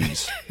deal.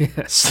 Jeez.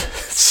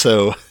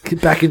 So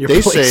Get back in your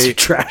they place, say- you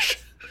trash.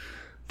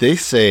 they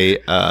say,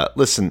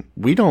 listen,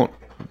 we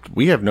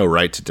have no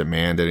right to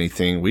demand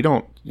anything. We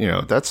don't,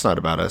 that's not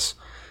about us.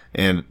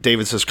 And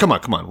David says, come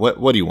on.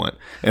 What do you want?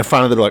 And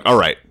finally they're like, all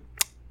right.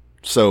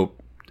 So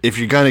if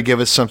you're going to give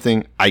us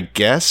something, I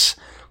guess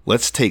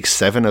let's take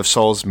 7 of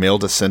Saul's male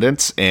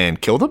descendants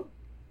and kill them.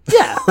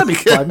 Yeah, that'd be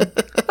fun.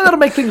 That'll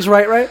make things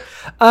right?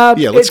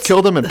 Yeah, let's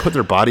kill them and put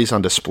their bodies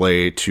on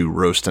display to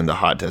roast in the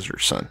hot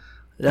desert sun.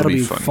 That'll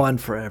be fun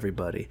for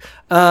everybody.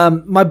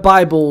 My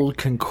Bible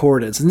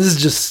concordance, and this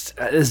is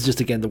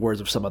just again the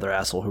words of some other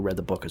asshole who read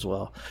the book as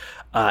well.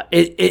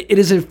 It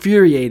is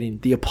infuriating,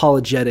 the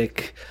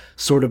apologetic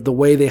sort of the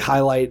way they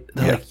highlight.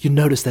 They're like, you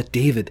notice that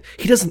David,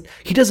 he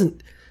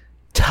doesn't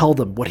tell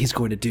them what he's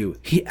going to do.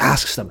 He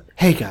asks them,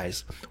 hey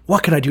guys,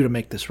 what can I do to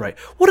make this right?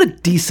 What a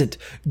decent,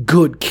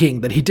 good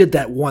king that he did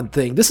that one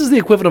thing. This is the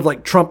equivalent of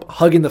like Trump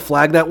hugging the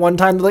flag that one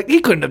time. They're like, he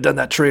couldn't have done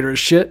that traitorous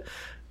shit.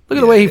 Look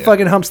at the way he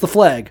fucking humps the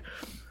flag.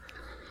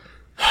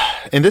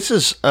 And this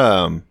is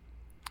the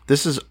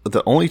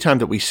only time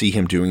that we see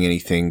him doing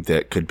anything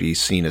that could be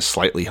seen as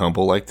slightly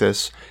humble like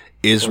this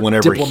is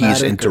whenever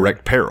he's in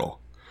direct peril.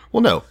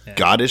 Well, no,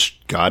 God is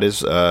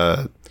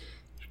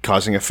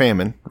causing a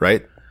famine,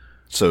 right?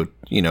 So,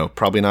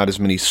 probably not as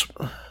many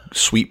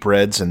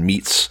sweetbreads and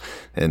meats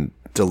and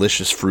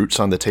delicious fruits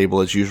on the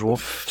table as usual.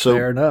 So,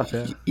 Fair enough,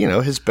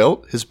 yeah. his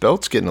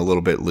belt's getting a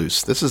little bit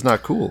loose. This is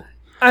not cool.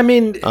 I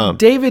mean,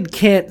 David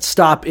can't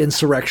stop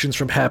insurrections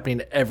from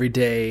happening every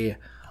day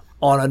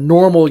on a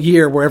normal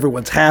year where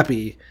everyone's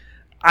happy.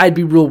 I'd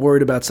be real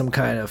worried about some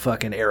kind of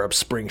fucking Arab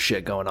Spring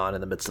shit going on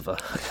in the midst of a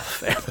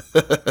famine.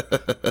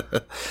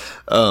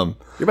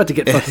 You're about to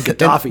get fucking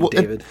Gaddafi,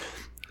 David.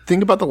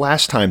 Think about the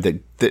last time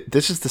that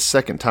this is the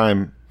second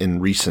time in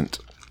recent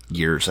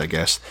years, I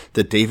guess,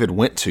 that David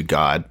went to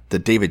God,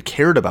 that David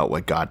cared about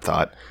what God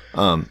thought.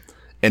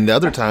 And the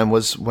other time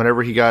was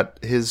whenever he got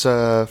his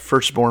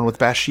firstborn with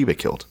Bathsheba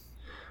killed.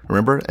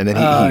 Remember? And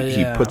then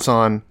he puts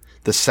on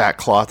the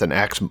sackcloth and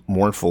acts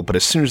mournful, but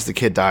as soon as the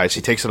kid dies,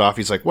 he takes it off.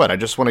 He's like, what? I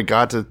just wanted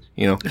God to,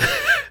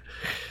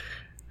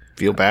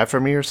 feel bad for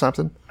me or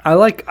something? I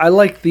like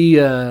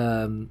the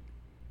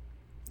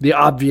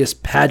obvious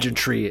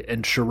pageantry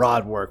and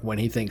charade work when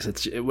he thinks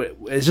it's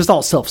just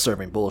all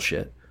self-serving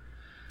bullshit.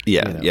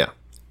 Yeah, yeah.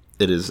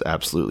 It is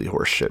absolutely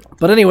horseshit.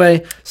 But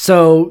anyway,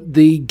 so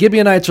the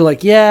Gibeonites are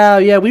like,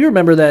 yeah, we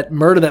remember that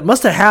murder that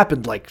must have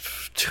happened like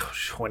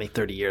 20,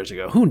 30 years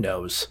ago. Who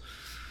knows?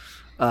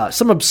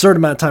 Some absurd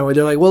amount of time where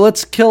they're like, well,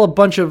 let's kill a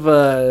bunch of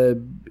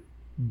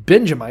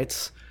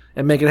Benjamites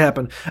and make it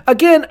happen.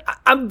 Again,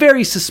 I'm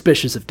very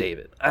suspicious of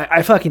David.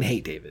 I fucking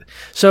hate David.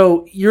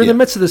 So you're in the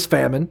midst of this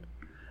famine.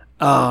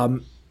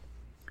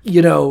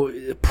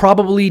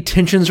 Probably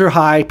tensions are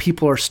high.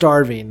 People are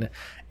starving.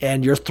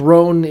 And your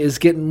throne is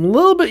getting a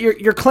little bit,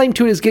 your claim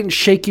to it is getting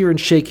shakier and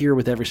shakier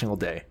with every single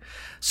day.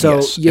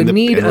 So you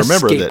need a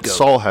remember scapegoat. that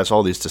Saul has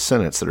all these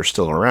descendants that are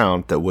still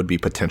around that would be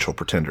potential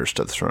pretenders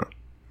to the throne.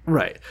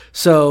 Right.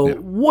 So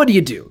what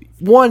do?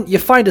 One, you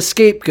find a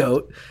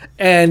scapegoat,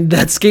 and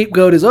that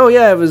scapegoat is,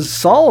 it was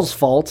Saul's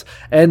fault,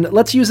 and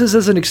let's use this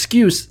as an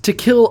excuse to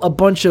kill a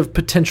bunch of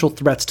potential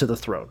threats to the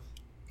throne.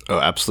 Oh,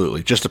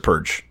 absolutely. Just a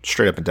purge,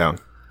 straight up and down.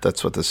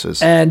 That's what this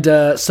is. And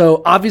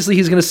so obviously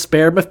he's going to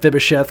spare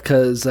Mephibosheth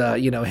because,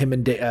 him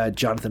and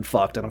Jonathan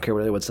fucked. I don't care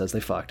what anyone says. They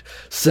fucked.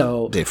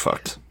 So They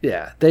fucked.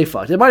 Yeah, they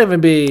fucked. It might even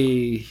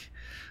be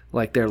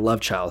like their love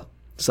child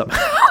somehow.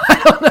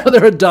 I don't know.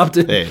 They're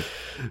adopted. Hey,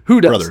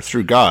 who does? brother,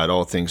 through God,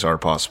 all things are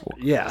possible.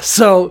 Yeah.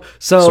 So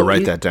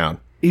write that down.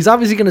 He's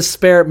obviously going to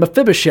spare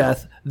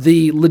Mephibosheth,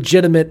 the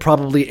legitimate,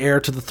 probably heir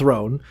to the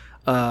throne.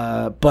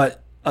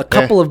 But a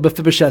couple of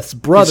Mephibosheth's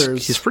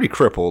brothers. He's pretty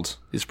crippled.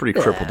 He's pretty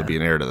crippled to be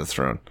an heir to the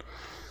throne.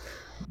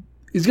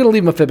 He's going to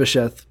leave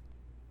Mephibosheth.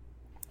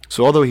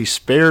 So although he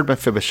spared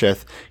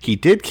Mephibosheth, he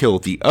did kill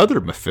the other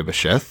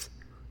Mephibosheth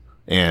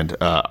and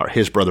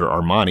his brother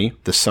Armani,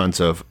 the sons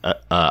of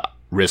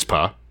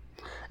Rizpah.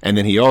 And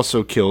then he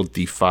also killed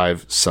the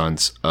 5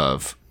 sons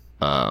of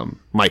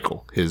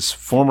Michal, his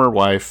former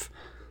wife.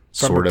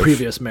 From a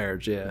previous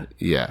marriage, yeah.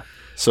 Yeah.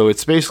 So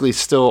it's basically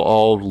still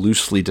all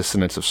loosely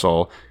descendants of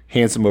Saul.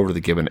 Hands them over to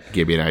the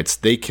Gibeonites.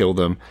 They kill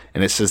them,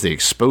 and it says they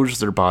expose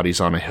their bodies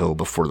on a hill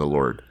before the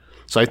Lord.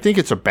 So I think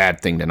it's a bad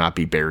thing to not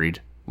be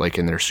buried, like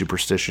in their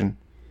superstition.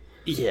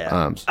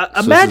 Yeah. So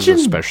imagine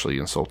this is especially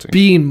insulting.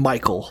 being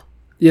Michal,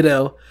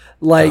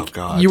 like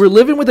God. you were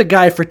living with a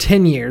guy for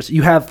 10 years.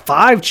 You have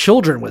 5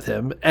 children with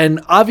him, and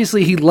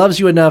obviously he loves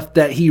you enough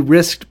that he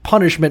risked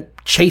punishment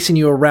chasing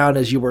you around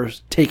as you were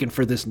taken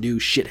for this new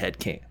shithead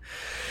king.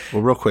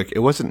 Well, real quick, it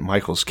wasn't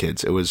Michal's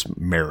kids. It was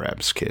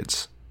Merab's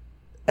kids.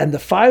 And the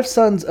 5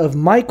 sons of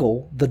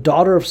Michal, the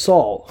daughter of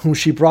Saul, whom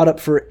she brought up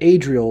for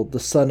Adriel, the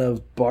son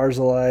of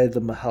Barzillai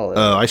the Mahalite.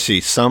 Oh, I see.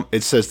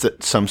 It says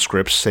that some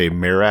scripts say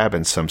Merab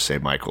and some say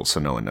Michal, so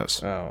no one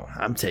knows. Oh,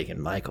 I'm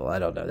taking Michal. I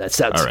don't know. That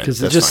sounds All right, because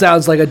it that's just fine.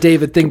 sounds like a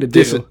David thing to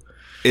do.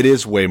 It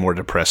is way more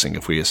depressing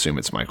if we assume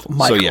it's Michal.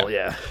 Michal, So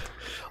yeah.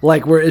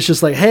 Like where it's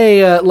just like,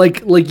 hey,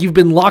 like you've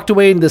been locked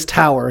away in this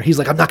tower. He's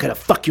like, I'm not gonna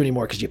fuck you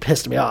anymore because you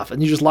pissed me off,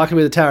 and you just lock him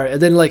in the tower.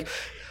 And then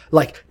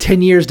like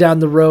 10 years down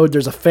the road,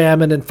 there's a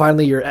famine, and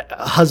finally your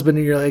husband,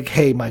 and you're like,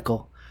 hey,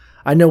 Michal,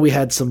 I know we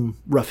had some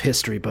rough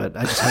history, but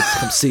I just had to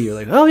come see you.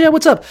 Like, oh yeah,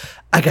 what's up?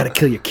 I gotta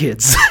kill your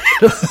kids.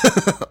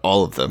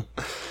 all of them.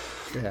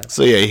 Yeah.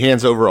 So yeah, he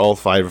hands over all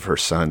 5 of her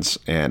sons,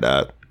 and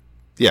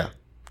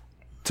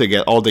to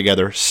get all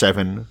together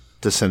 7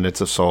 descendants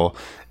of Saul,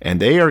 and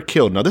they are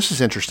killed. Now this is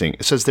interesting.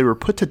 It says they were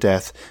put to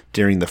death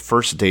during the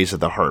first days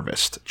of the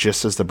harvest,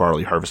 just as the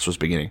barley harvest was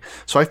beginning.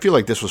 So I feel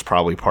like this was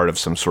probably part of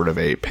some sort of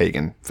a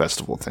pagan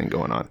festival thing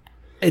going on.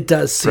 It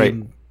does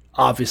seem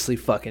obviously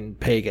fucking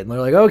pagan. They're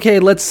like, okay,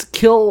 let's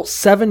kill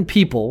 7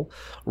 people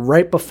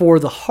right before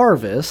the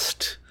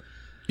harvest.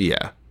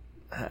 Yeah.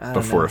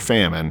 Before a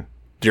famine.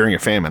 During a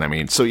famine, I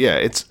mean. So yeah,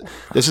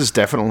 this is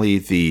definitely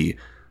the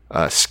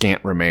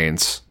scant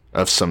remains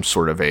of some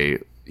sort of a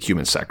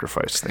human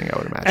sacrifice thing, I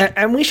would imagine.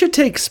 And we should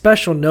take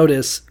special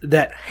notice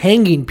that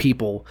hanging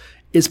people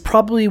is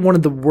probably one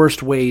of the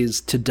worst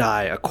ways to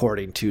die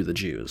according to the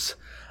Jews.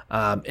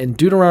 In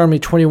Deuteronomy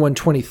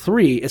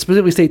 21:23, it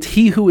specifically states,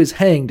 he who is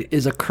hanged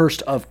is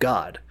accursed of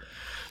God.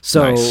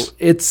 So Nice.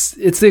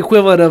 it's the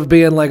equivalent of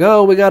being like,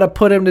 oh, we got to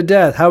put him to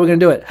death. How are we going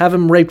to do it? Have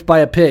him raped by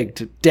a pig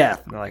to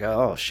death. And they're like,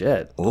 oh,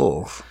 shit.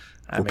 Oh,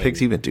 will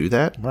pigs even do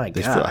that? My I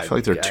God, feel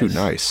like they're too guys.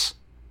 nice.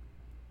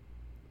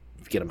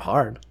 Get him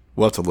hard.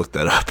 We'll have to look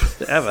that up.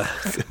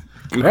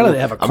 Apparently they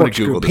have a I'm gonna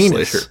corkscrew Google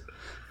penis. this later.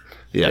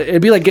 Yeah,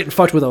 It'd be like getting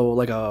fucked with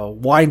a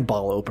wine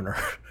bottle opener.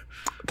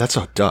 that's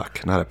a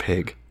duck, not a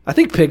pig. I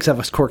think pigs have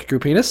a corkscrew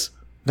penis.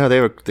 No, they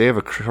have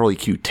a curly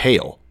cute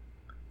tail.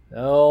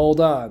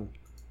 Hold on.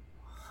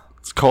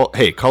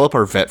 Call up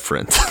our vet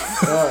friend.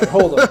 All right,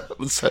 hold on.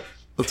 let's get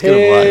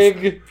him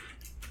live. Pig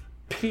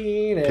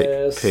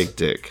penis. Pig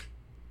dick.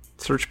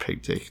 Search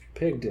pig dick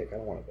Pig dick. I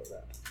don't want to go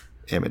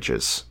that.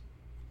 images.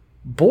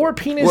 Boar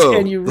penis Whoa!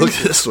 and you Look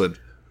at this one.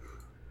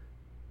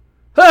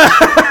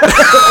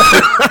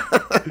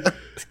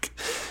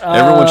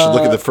 Everyone should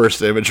look at the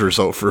first image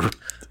result for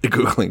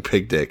googling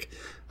pig dick.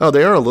 Oh,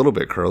 they are a little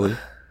bit curly,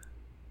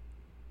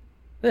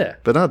 Yeah.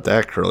 but not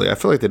that curly. I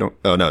feel like they don't.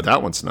 Oh no,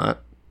 that one's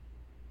not.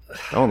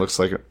 That one looks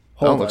like a.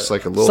 That one looks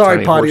like a little. Sorry,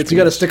 tiny horse Pontius. You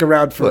got to penis. stick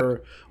around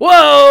for.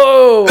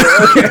 Whoa!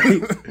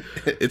 Okay.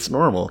 It's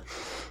normal.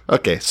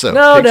 Okay, so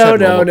No. pigs have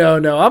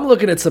normal- I'm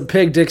looking at some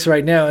pig dicks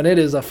right now, and it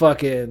is a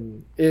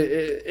fucking.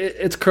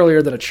 It's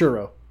curlier than a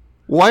churro.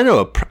 Well,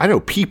 I know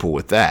people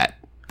with that.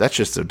 That's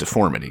just a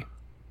deformity.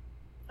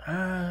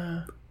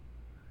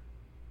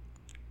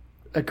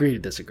 Agree to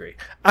disagree.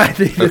 I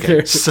think that Okay.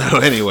 there's. So,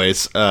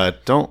 anyways,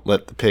 don't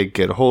let the pig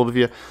get a hold of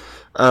you.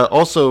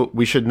 Also,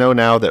 we should know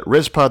now that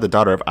Rizpah, the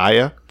daughter of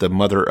Aiah, the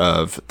mother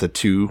of the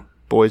 2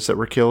 boys that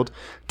were killed,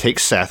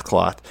 takes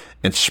sackcloth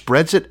and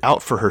spreads it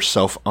out for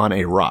herself on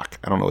a rock.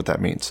 I don't know what that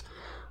means.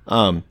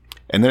 And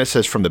then it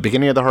says, from the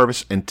beginning of the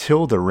harvest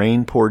until the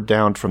rain poured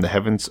down from the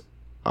heavens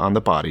on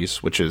the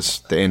bodies, which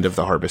is the end of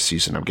the harvest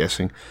season, I'm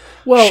guessing.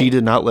 Well- she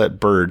did not let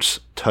birds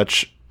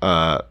touch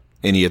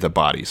any of the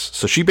bodies.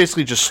 So she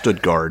basically just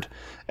stood guard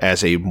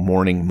as a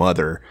mourning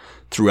mother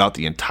throughout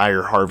the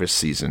entire harvest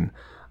season,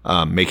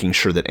 making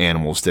sure that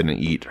animals didn't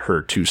eat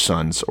her 2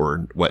 sons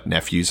or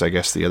nephews, I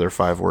guess the other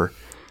 5 were.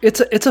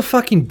 It's a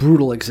fucking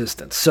brutal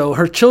existence. So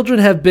her children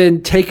have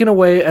been taken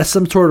away as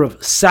some sort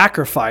of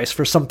sacrifice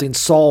for something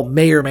Saul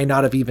may or may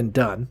not have even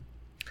done.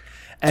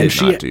 And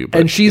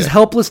she's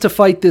helpless to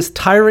fight this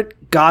tyrant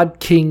god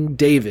king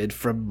David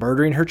from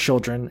murdering her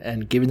children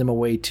and giving them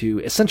away to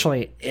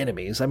essentially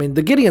enemies. I mean,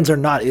 the Gideons are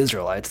not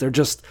Israelites. They're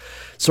just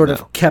sort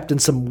of kept in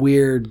some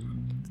weird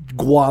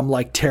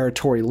Guam-like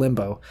territory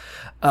limbo.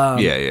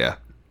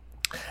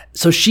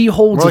 So she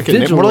holds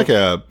more like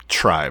a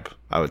tribe,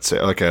 I would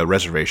say, like a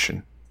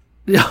reservation.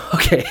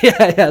 Okay,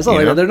 yeah.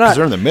 So they're not.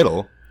 They're in the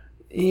middle.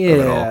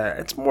 Yeah,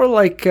 it's more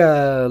like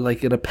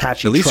an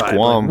Apache. At least tribe.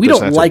 Guam we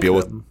doesn't don't have like to deal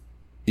them.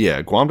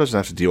 with. Guam doesn't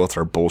have to deal with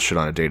our bullshit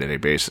on a day-to-day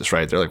basis,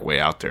 right? They're like way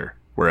out there.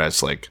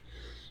 Whereas, like,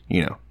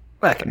 the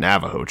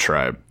Navajo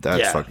tribe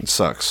that fucking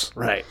sucks,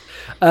 right?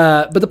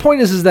 But the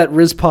point is that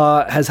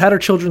Rizpah has had her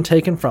children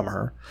taken from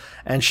her,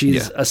 and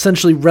she's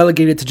essentially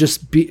relegated to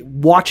just be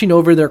watching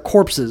over their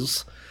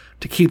corpses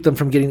to keep them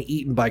from getting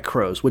eaten by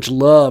crows, which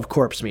love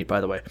corpse meat, by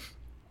the way.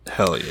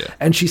 Hell yeah.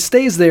 And she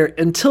stays there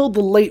until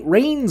the late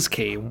rains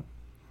came,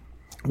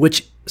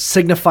 which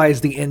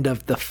signifies the end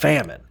of the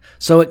famine.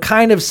 So it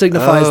kind of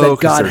signifies that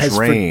God has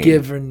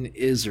forgiven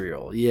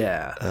Israel.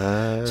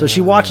 Yeah. So she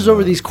watches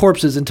over these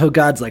corpses until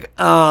God's like,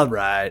 all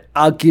right,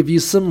 I'll give you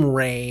some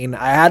rain.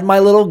 I had my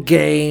little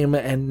game,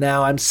 and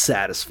now I'm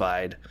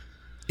satisfied.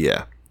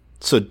 Yeah.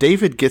 So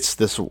David gets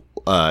this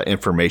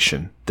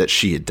information that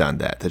she had done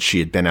that she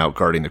had been out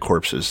guarding the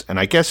corpses. And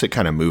I guess it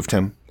kind of moved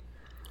him.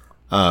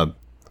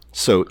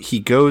 So he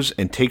goes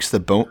and takes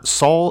the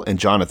Saul and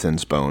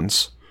Jonathan's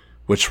bones,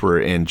 which were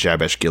in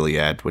Jabesh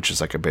Gilead, which is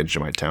like a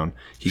Benjamite town.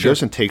 He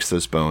goes and takes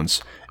those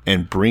bones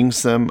and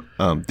brings them.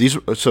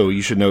 So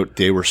you should note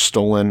they were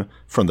stolen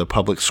from the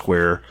public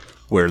square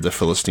where the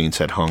Philistines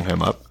had hung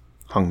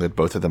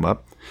both of them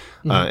up.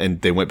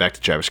 And they went back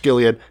to Jabesh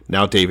Gilead.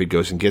 Now David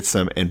goes and gets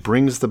them and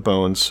brings the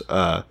bones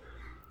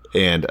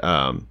and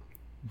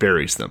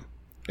buries them,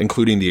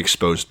 including the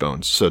exposed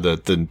bones. So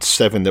the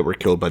 7 that were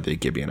killed by the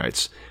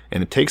Gibeonites.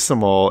 And it takes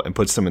them all and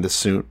puts them in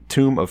the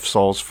tomb of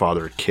Saul's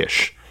father,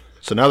 Kish.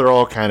 So now they're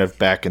all kind of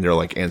back in their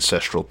like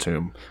ancestral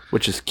tomb,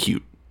 which is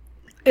cute.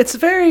 It's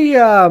very,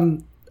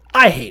 I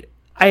hate it.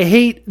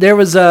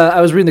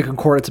 I was reading the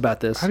concordance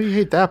about this. How do you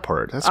hate that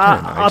part? That's kind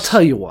of nice. I'll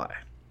tell you why.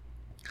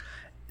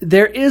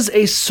 There is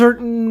a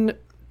certain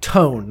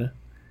tone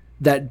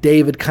that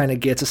David kind of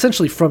gets,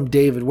 essentially from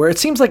David, where it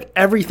seems like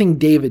everything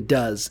David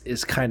does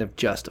is kind of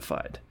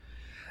justified.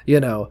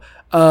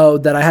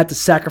 That I had to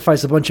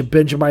sacrifice a bunch of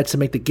Benjamites to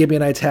make the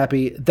Gibeonites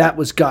happy. That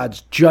was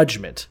God's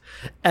judgment.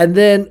 And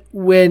then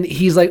when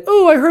he's like,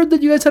 oh, I heard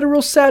that you guys had a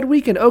real sad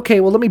weekend. Okay,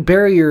 well, let me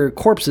bury your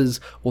corpses.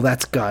 Well,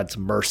 that's God's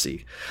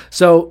mercy.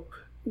 So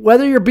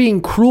whether you're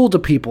being cruel to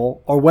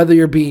people or whether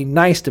you're being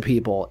nice to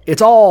people,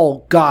 it's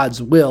all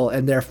God's will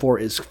and therefore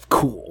is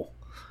cool,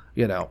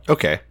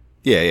 Okay.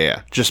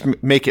 Yeah. Just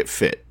make it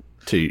fit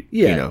to,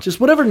 just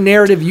whatever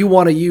narrative you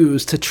want to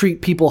use to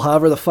treat people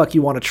however the fuck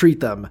you want to treat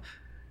them,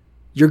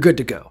 you're good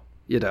to go,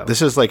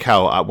 This is like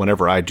how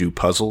whenever I do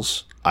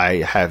puzzles, I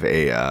have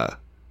a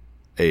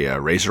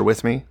razor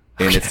with me,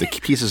 and if the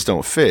pieces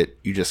don't fit,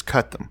 you just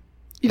cut them.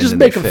 You just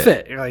make them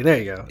fit. You're like, there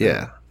you go.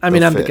 Yeah. I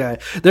mean, I'm the guy.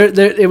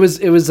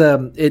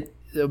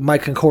 My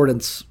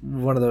concordance,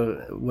 one of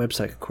the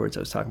website concordance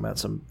I was talking about,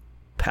 some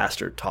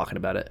pastor talking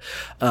about it,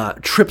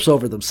 trips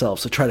over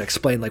themselves to try to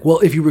explain, like, well,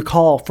 if you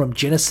recall from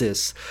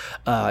Genesis,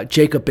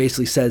 Jacob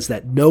basically says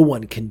that no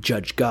one can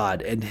judge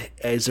God, and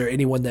is there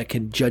anyone that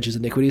can judge his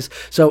iniquities?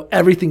 So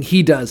everything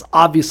he does,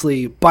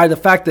 obviously, by the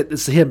fact that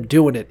it's him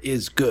doing it,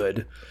 is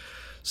good.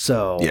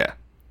 So yeah,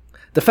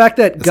 the fact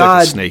that it's God,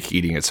 like a snake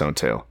eating its own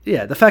tail.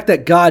 Yeah, the fact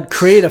that God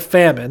created a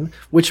famine,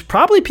 which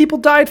probably people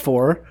died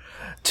for,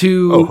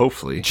 to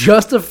hopefully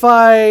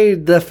justify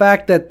the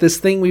fact that this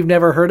thing we've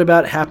never heard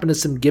about happened to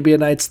some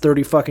Gibeonites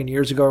 30 fucking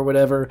years ago or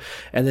whatever,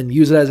 and then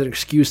use it as an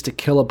excuse to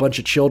kill a bunch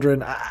of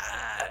children.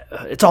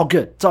 It's all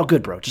good. It's all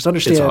good, bro. Just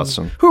understand. It's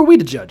awesome. Who are we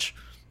to judge?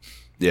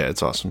 Yeah,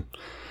 it's awesome.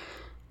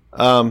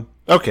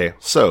 Okay,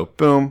 so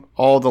boom,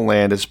 all the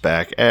land is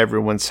back.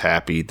 Everyone's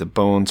happy. The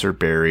bones are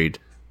buried.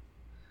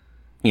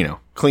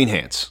 Clean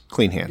hands.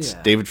 Clean hands.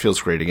 Yeah. David feels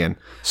great again.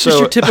 So just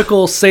your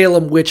typical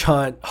Salem witch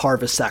hunt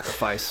harvest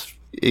sacrifice.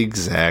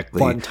 Exactly.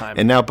 Fun time.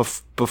 And now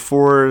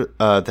before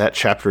that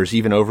chapter is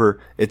even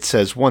over, it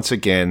says once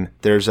again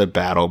there's a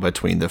battle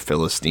between the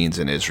Philistines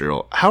and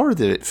Israel. How are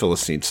the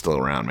Philistines still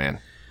around, man?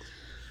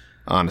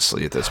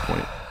 Honestly, at this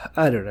point,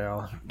 I don't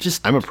know.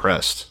 I'm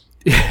impressed.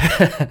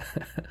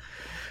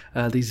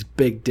 These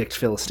big dicked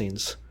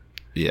Philistines.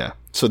 Yeah.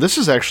 So this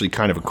is actually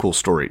kind of a cool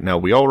story. Now,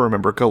 we all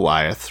remember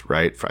Goliath,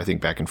 right? I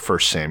think back in 1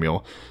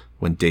 Samuel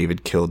when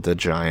David killed the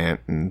giant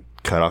and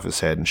cut off his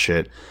head and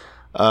shit.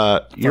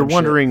 You're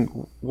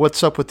wondering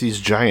what's up with these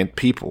giant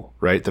people,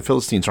 right? The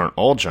Philistines aren't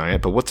all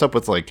giant, but what's up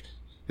with, like,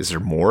 is there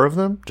more of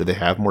them? Do they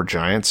have more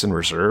giants in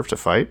reserve to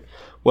fight?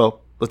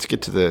 Well, let's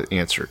get to the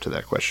answer to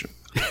that question.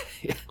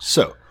 Yeah.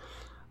 So,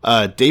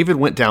 David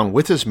went down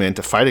with his men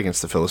to fight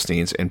against the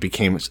Philistines and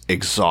became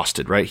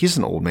exhausted, right? He's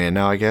an old man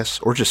now, I guess,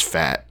 or just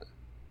fat.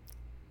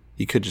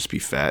 He could just be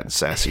fat and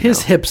sassy.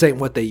 His now. hips ain't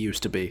what they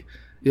used to be.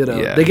 You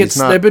know, Yeah,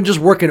 they've been just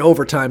working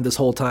overtime this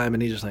whole time,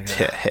 and he's just like,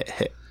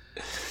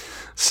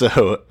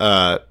 So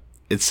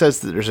it says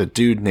that there's a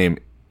dude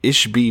named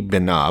Ishbi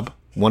Benob,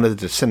 one of the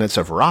descendants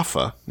of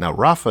Rapha. Now,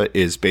 Rapha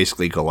is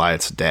basically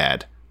Goliath's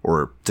dad,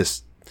 or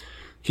just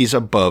he's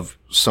above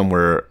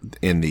somewhere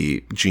in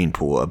the gene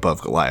pool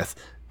above Goliath,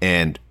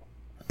 and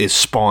is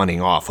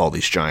spawning off all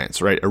these giants.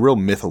 Right, a real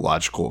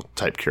mythological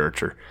type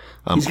character.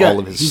 All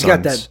of his he's sons,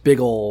 got that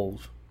big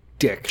old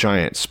dick,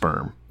 giant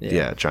sperm,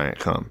 giant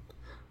cum.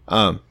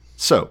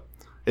 So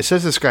it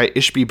says this guy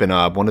Ishbi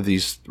Benob, one of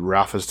these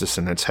Rapha's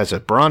descendants, has a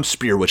bronze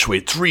spear which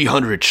weighed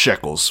 300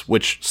 shekels.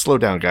 Which, slow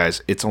down,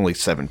 guys, it's only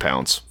 7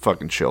 pounds.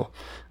 Fucking chill.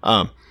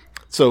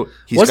 So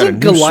he's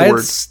wasn't got a new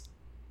Goliath's sword.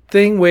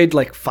 thing weighed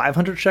like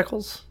 500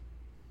 shekels?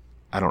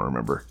 I don't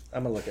remember.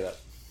 I'm gonna look it up.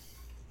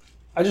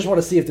 I just want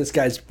to see if this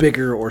guy's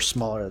bigger or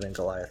smaller than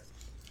Goliath.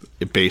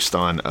 Based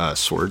on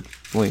sword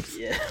length.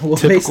 Yeah, well,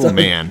 Typical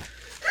man.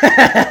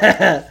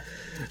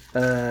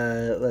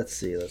 Let's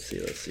see.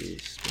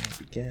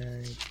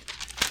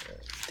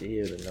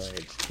 David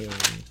anointed king.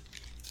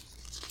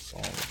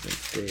 Song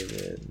of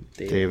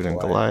David and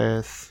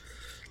Goliath.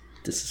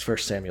 This is 1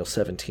 Samuel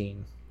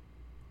 17.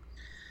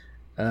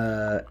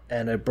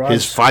 And a bronze.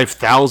 His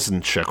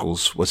 5,000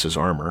 shekels was his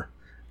armor.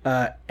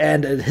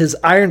 And his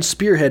iron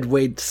spearhead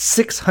weighed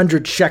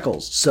 600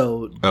 shekels.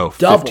 So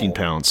double. 15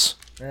 pounds.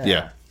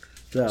 Yeah.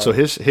 So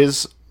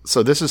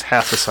So this is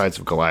half the size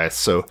of Goliath.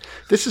 So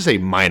this is a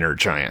minor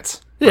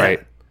giant,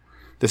 right?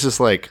 This is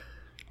like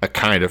a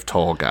kind of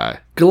tall guy.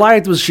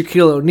 Goliath was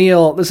Shaquille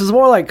O'Neal. This is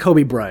more like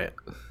Kobe Bryant.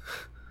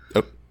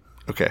 Oh,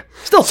 okay.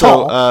 Still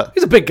tall.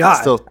 He's a big guy.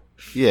 Still,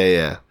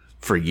 yeah.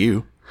 For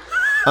you.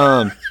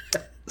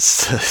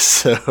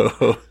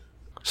 So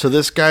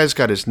this guy's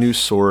got his new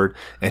sword,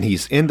 and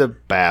he's in the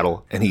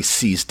battle, and he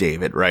sees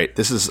David, right?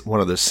 This is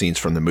one of those scenes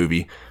from the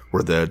movie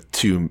where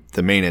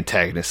the main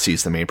antagonist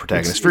sees the main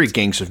protagonist. It's very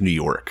Gangs of New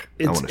York,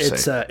 I want to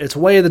say. It's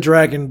Way of the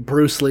Dragon,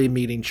 Bruce Lee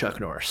meeting Chuck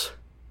Norris.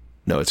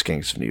 No, it's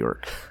Gangs of New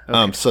York.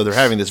 Okay. So they're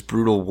having this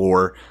brutal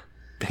war,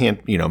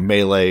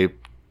 melee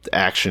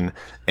action,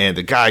 and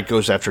the guy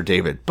goes after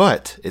David.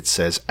 But it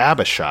says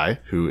Abishai,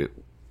 who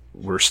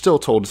we're still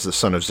told is the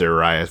son of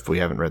Zeruiah, if we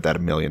haven't read that a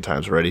million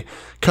times already,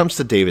 comes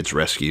to David's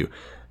rescue,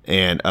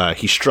 and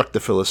he struck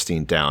the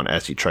Philistine down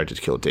as he tried to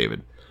kill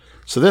David.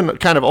 So then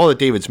kind of all of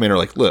David's men are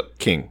like, look,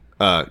 King,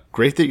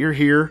 great that you're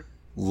here.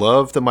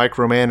 Love the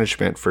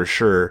micromanagement for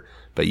sure,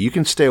 but you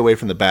can stay away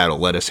from the battle.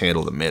 Let us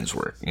handle the men's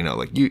work.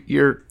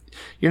 You're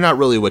not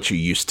really what you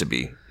used to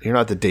be. You're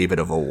not the David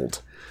of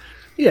old.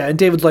 Yeah, and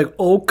David's like,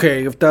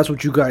 okay, if that's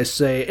what you guys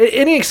say.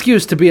 Any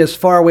excuse to be as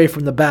far away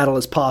from the battle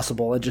as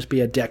possible and just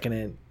be a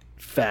decadent,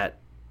 fat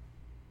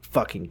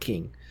fucking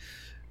king.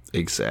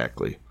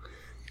 Exactly.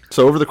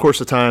 So over the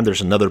course of time,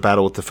 there's another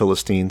battle with the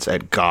Philistines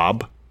at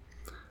Gob.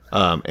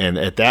 And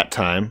at that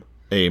time,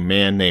 a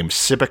man named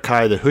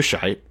Sibbecai the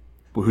Hushite,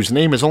 whose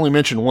name is only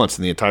mentioned once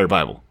in the entire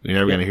Bible. You're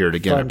never going to hear it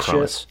again, I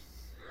promise.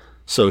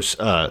 So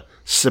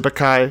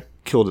Sibbecai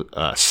killed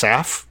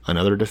Saph,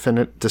 another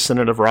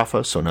descendant of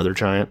Rapha, so another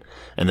giant.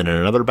 And then in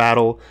another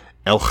battle,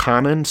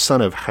 Elhanan,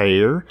 son of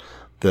Jair,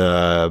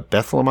 the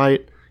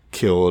Bethlehemite,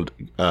 killed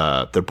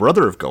the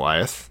brother of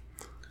Goliath.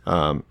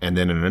 And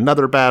then in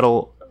another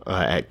battle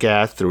at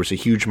Gath, there was a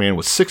huge man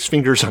with 6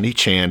 fingers on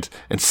each hand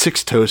and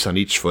 6 toes on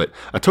each foot,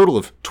 a total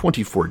of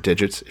 24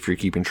 digits, if you're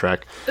keeping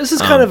track. This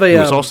is kind of a... It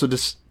was also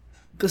just...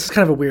 This is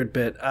kind of a weird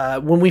bit.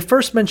 When we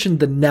first mentioned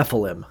the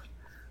Nephilim,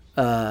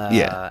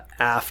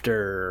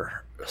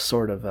 after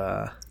sort of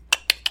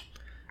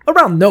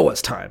around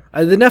Noah's time,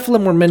 the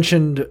Nephilim were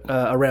mentioned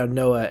around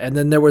Noah, and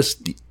then there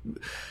was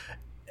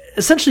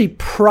essentially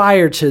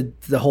prior to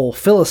the whole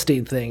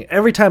Philistine thing.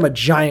 Every time a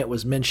giant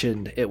was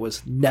mentioned, it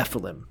was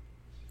Nephilim.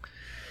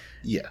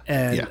 Yeah,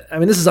 and I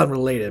mean, this is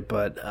unrelated,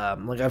 but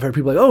like I've heard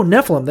people like, "Oh,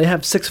 Nephilim, they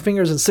have 6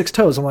 fingers and 6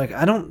 toes." I'm like,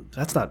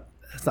 that's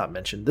not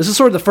mentioned. This is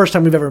sort of the first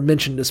time we've ever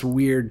mentioned this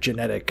weird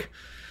genetic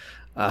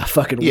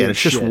fucking weird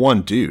it's just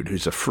one dude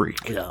who's a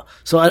freak. Yeah.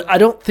 So I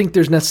don't think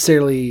there's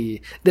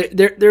necessarily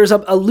there's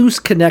a loose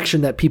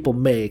connection that people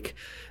make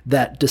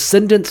that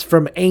descendants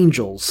from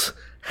angels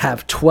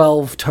have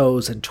 12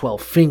 toes and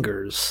 12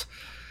 fingers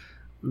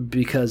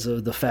because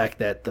of the fact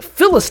that the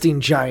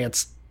Philistine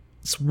giants,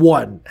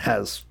 one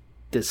has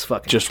this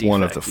fucking just defect.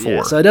 One of the 4.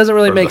 Yeah, so it doesn't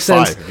really make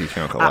sense. 5 if you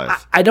count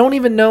Goliath. I don't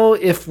even know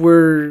if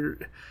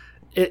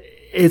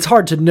it's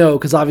hard to know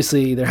because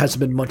obviously there hasn't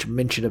been much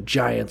mention of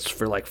giants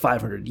for like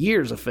 500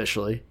 years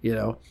officially,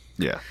 Yeah.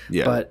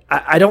 But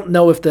I don't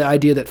know if the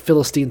idea that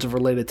Philistines are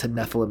related to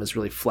Nephilim is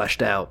really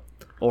fleshed out,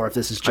 or if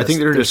this is just... I think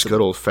they're just good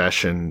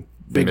old-fashioned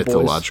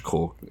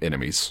mythological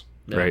enemies,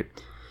 right?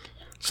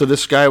 So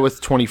this guy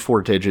with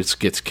 24 digits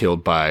gets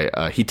killed by...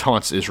 he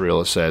taunts Israel,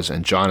 it says,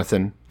 and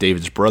Jonathan,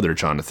 David's brother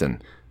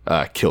Jonathan,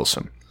 kills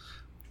him.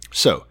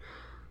 So...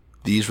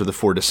 These were the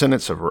 4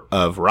 descendants of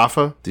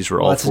Rapha. These were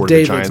all 4 of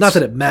the giants. It's not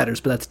that it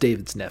matters, but that's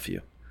David's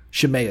nephew.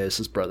 Shemaiah is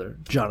his brother.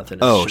 Jonathan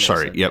is Shemaiah's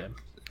sorry. Son. Yep.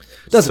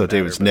 Doesn't matter,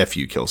 David's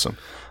nephew kills him.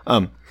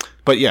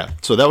 But yeah,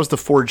 so that was the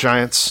 4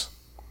 giants.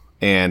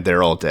 and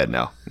they're all dead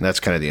now. And that's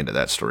kind of the end of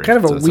that story. Kind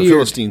of a The weird-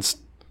 Philistines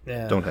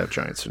Yeah. don't have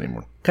giants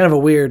anymore. Kind of a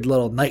weird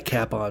little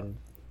nightcap on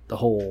the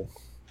whole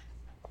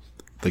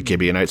The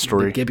Gibeonite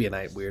story.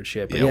 Gibeonite weird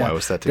shit. But Yeah, why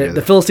was that the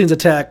together? Philistines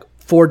attack,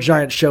 4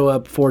 giants show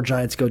up, 4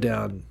 giants go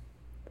down.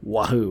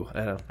 Wahoo.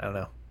 I don't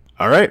know.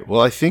 All right.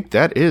 Well, I think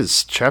that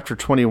is chapter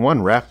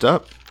 21 wrapped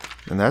up.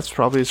 And that's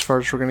probably as far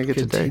as we're going to get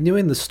today.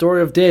 Continuing the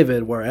story of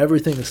David, where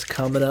everything is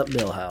coming up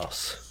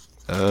Millhouse.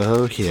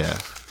 Oh, yeah.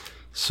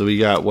 So we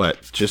got,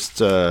 what, just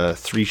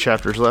 3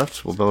 chapters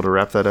left? We'll be able to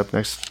wrap that up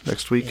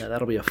next week? Yeah,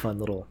 that'll be a fun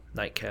little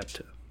nightcap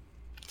to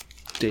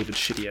David's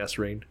shitty-ass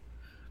reign.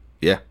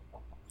 Yeah.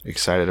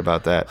 Excited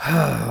about that.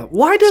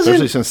 Why doesn't...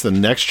 Especially since the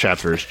next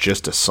chapter is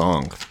just a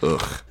song.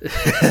 Ugh.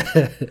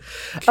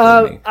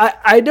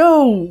 I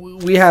know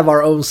we have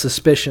our own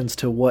suspicions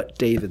to what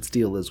David's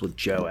deal is with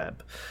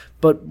Joab,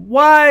 but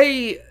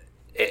why,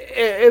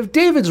 if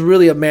David's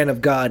really a man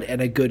of God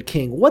and a good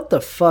king, what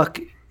the fuck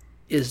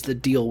is the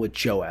deal with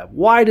Joab?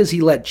 Why does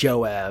he let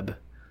Joab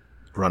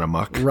Run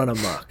amok. run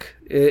amok?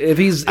 If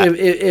he's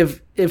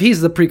if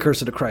he's the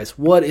precursor to Christ,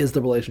 what is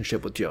the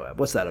relationship with Joab?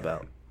 What's that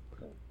about?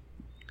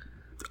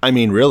 I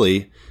mean,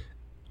 really,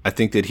 I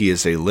think that he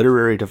is a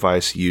literary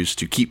device used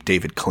to keep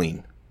David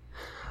clean.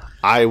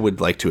 I would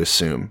like to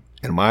assume,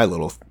 in my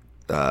little,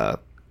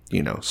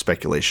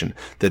 speculation,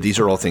 that these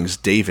are all things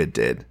David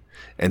did,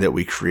 and that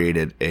we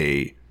created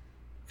a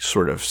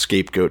sort of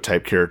scapegoat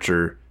type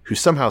character who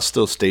somehow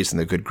still stays in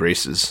the good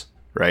graces,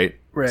 right?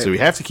 Right. So we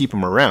have to keep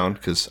him around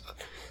because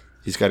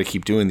he's got to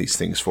keep doing these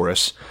things for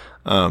us.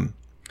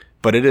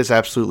 But it is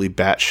absolutely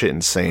batshit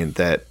insane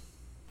that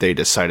they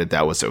decided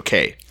that was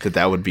okay,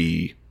 that would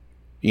be,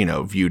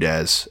 viewed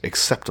as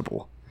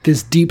acceptable.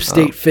 This deep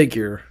state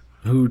figure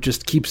who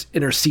just keeps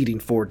interceding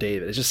for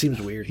David. It just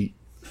seems weird.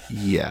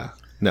 Yeah.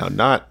 No,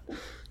 not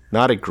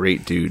a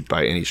great dude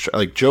by any stretch.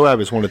 Like, Joab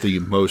is one of the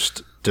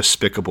most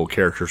despicable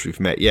characters we've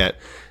met yet.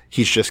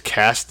 He's just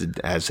casted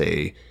as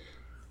a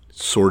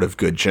sort of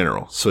good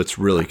general, so it's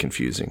really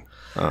confusing.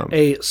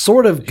 A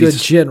sort of good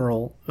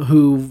general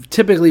who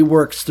typically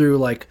works through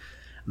like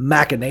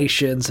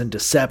machinations and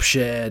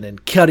deception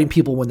and cutting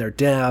people when they're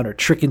down or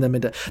tricking them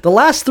into the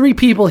last 3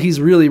 people he's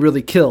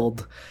really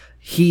killed.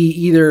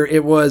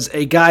 It was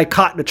a guy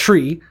caught in a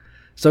tree,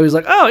 so he's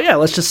like, oh yeah,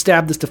 let's just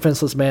stab this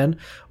defenseless man,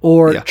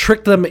 or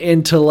trick them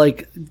into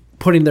like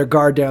putting their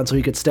guard down so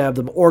he could stab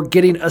them, or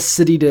getting a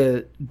city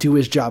to do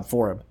his job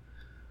for him.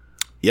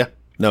 Yeah.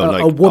 No,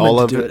 A woman all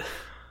to of do it.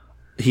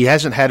 He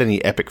hasn't had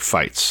any epic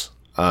fights.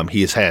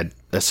 He has had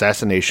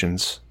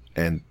assassinations,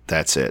 and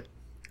that's it.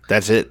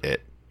 That's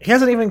it. He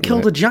hasn't even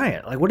killed a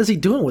giant. Like, what is he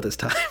doing with his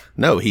time?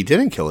 No, he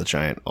didn't kill a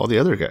giant. All the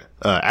other guy,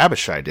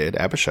 Abishai did.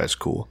 Abishai's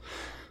cool,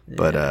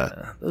 but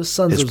Those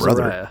sons his of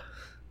brother.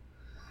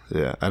 Zariah.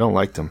 Yeah, I don't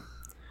like them.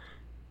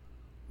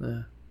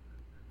 Yeah.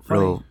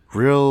 Real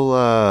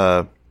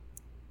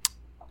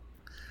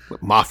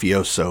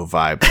mafioso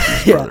vibe.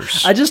 Yeah,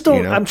 Brothers, I just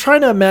don't. I'm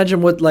trying to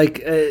imagine what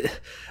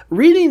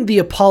reading the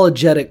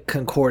apologetic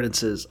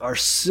concordances are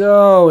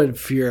so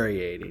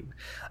infuriating.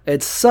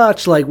 It's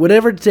such like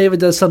whenever David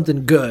does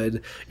something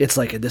good, it's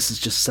like this is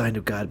just a sign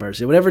of God's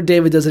mercy. Whenever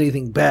David does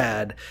anything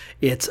bad,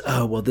 it's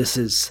this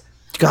is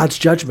God's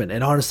judgment.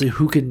 And honestly,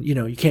 who can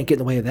you can't get in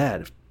the way of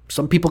that.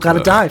 Some people got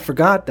to die for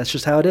God. That's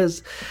just how it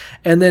is.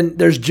 And then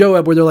there's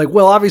Joab, where they're like,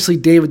 well, obviously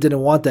David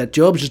didn't want that.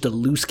 Joab's just a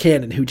loose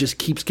cannon who just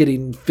keeps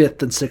getting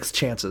 5th and 6th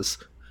chances.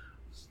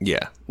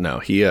 Yeah, no,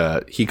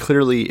 he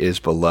clearly is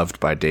beloved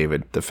by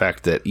David. The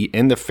fact that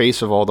in the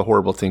face of all the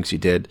horrible things he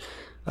did,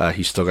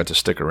 he still got to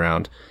stick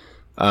around.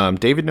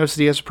 David knows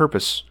that he has a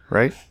purpose,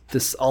 right?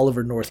 This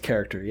Oliver North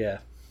character, yeah.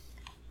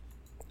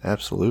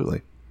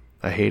 Absolutely.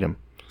 I hate him.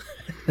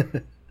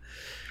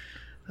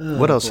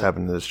 What else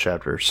happened in this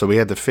chapter? So we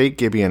had the fake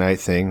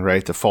Gibeonite thing,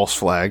 right? The false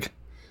flag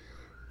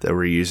that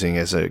we're using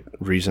as a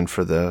reason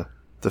for the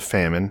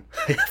famine.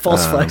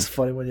 False flag's a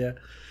funny one, yeah.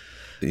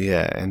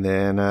 Yeah, and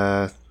then,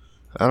 I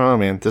don't know,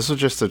 man. This was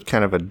just a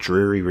kind of a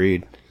dreary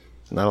read.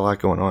 Not a lot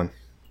going on.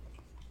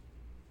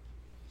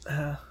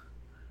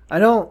 I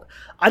don't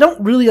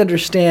really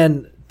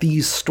understand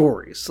these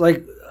stories.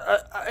 Like,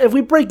 if we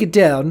break it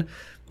down,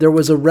 there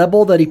was a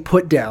rebel that he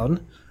put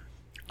down.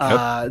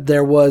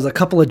 There was a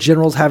couple of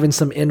generals having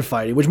some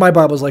infighting, which my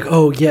Bible was like,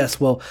 oh yes,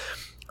 well,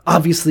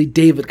 obviously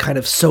David kind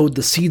of sowed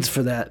the seeds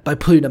for that by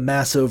putting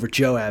Amasa over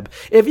Joab.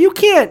 If you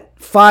can't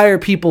fire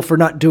people for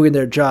not doing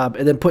their job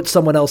and then put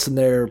someone else in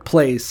their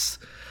place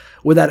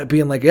without it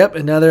being like, yep,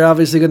 and now they're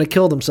obviously going to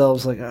kill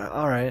themselves, like,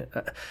 all right.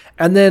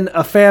 And then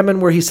a famine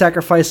where he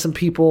sacrificed some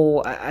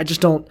people. I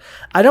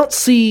don't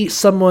see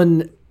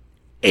someone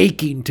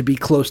aching to be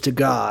close to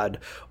God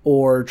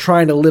or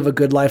trying to live a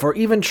good life or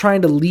even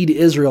trying to lead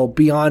Israel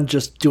beyond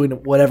just doing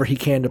whatever he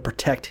can to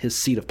protect his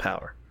seat of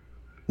power.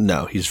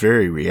 No, he's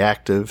very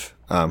reactive.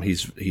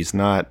 He's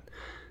not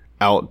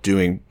out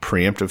doing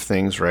preemptive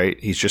things, right?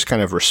 He's just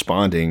kind of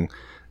responding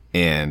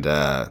and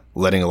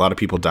letting a lot of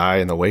people die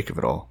in the wake of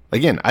it all.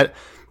 Again,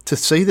 to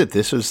say that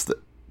this is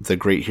the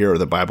great hero of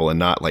the Bible and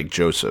not like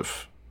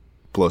Joseph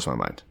blows my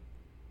mind.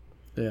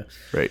 Yeah.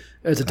 Right.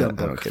 It's a dumb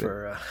book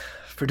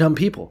for dumb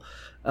people.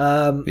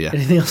 Yeah.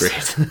 Anything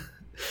else?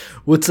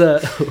 What's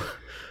our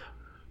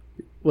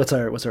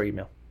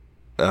email?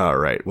 All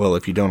right. Well,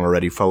 if you don't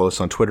already, follow us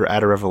on Twitter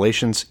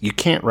 @Revelations. You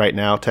can't right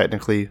now,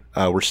 technically.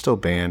 We're still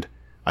banned.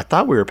 I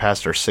thought we were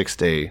past our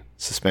 6-day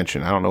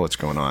suspension. I don't know what's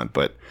going on.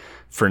 But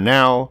for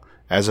now,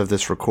 as of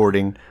this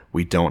recording,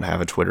 we don't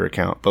have a Twitter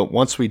account. But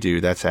once we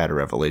do, that's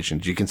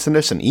 @Revelations. You can send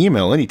us an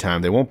email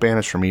anytime. They won't ban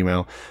us from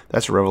email.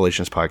 That's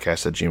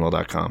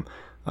revelationspodcast@gmail.com.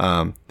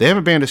 They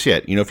haven't banned us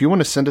yet. If you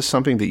want to send us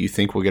something that you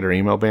think will get our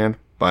email banned,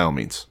 by all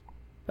means.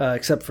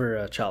 Except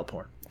for child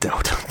porn. No,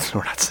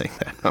 we're not saying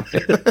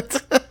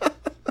that.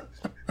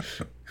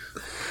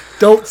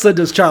 Don't send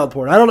us child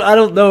porn. I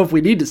don't know if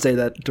we need to say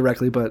that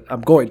directly, but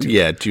I'm going to.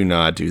 Yeah, do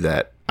not do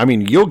that. I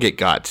mean, you'll get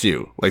got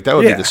too. Like, that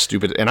would be the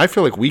stupid. And I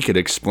feel like we could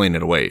explain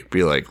it away.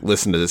 Be like,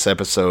 listen to this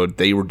episode.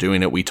 They were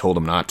doing it. We told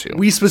them not to.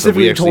 We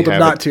specifically told them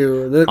not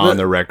to. On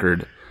the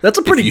record. That's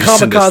a pretty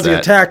kamikaze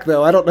attack,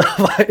 though. I don't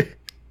know if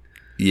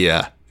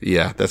Yeah,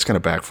 that's going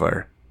to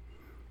backfire.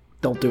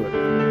 Don't do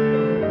it.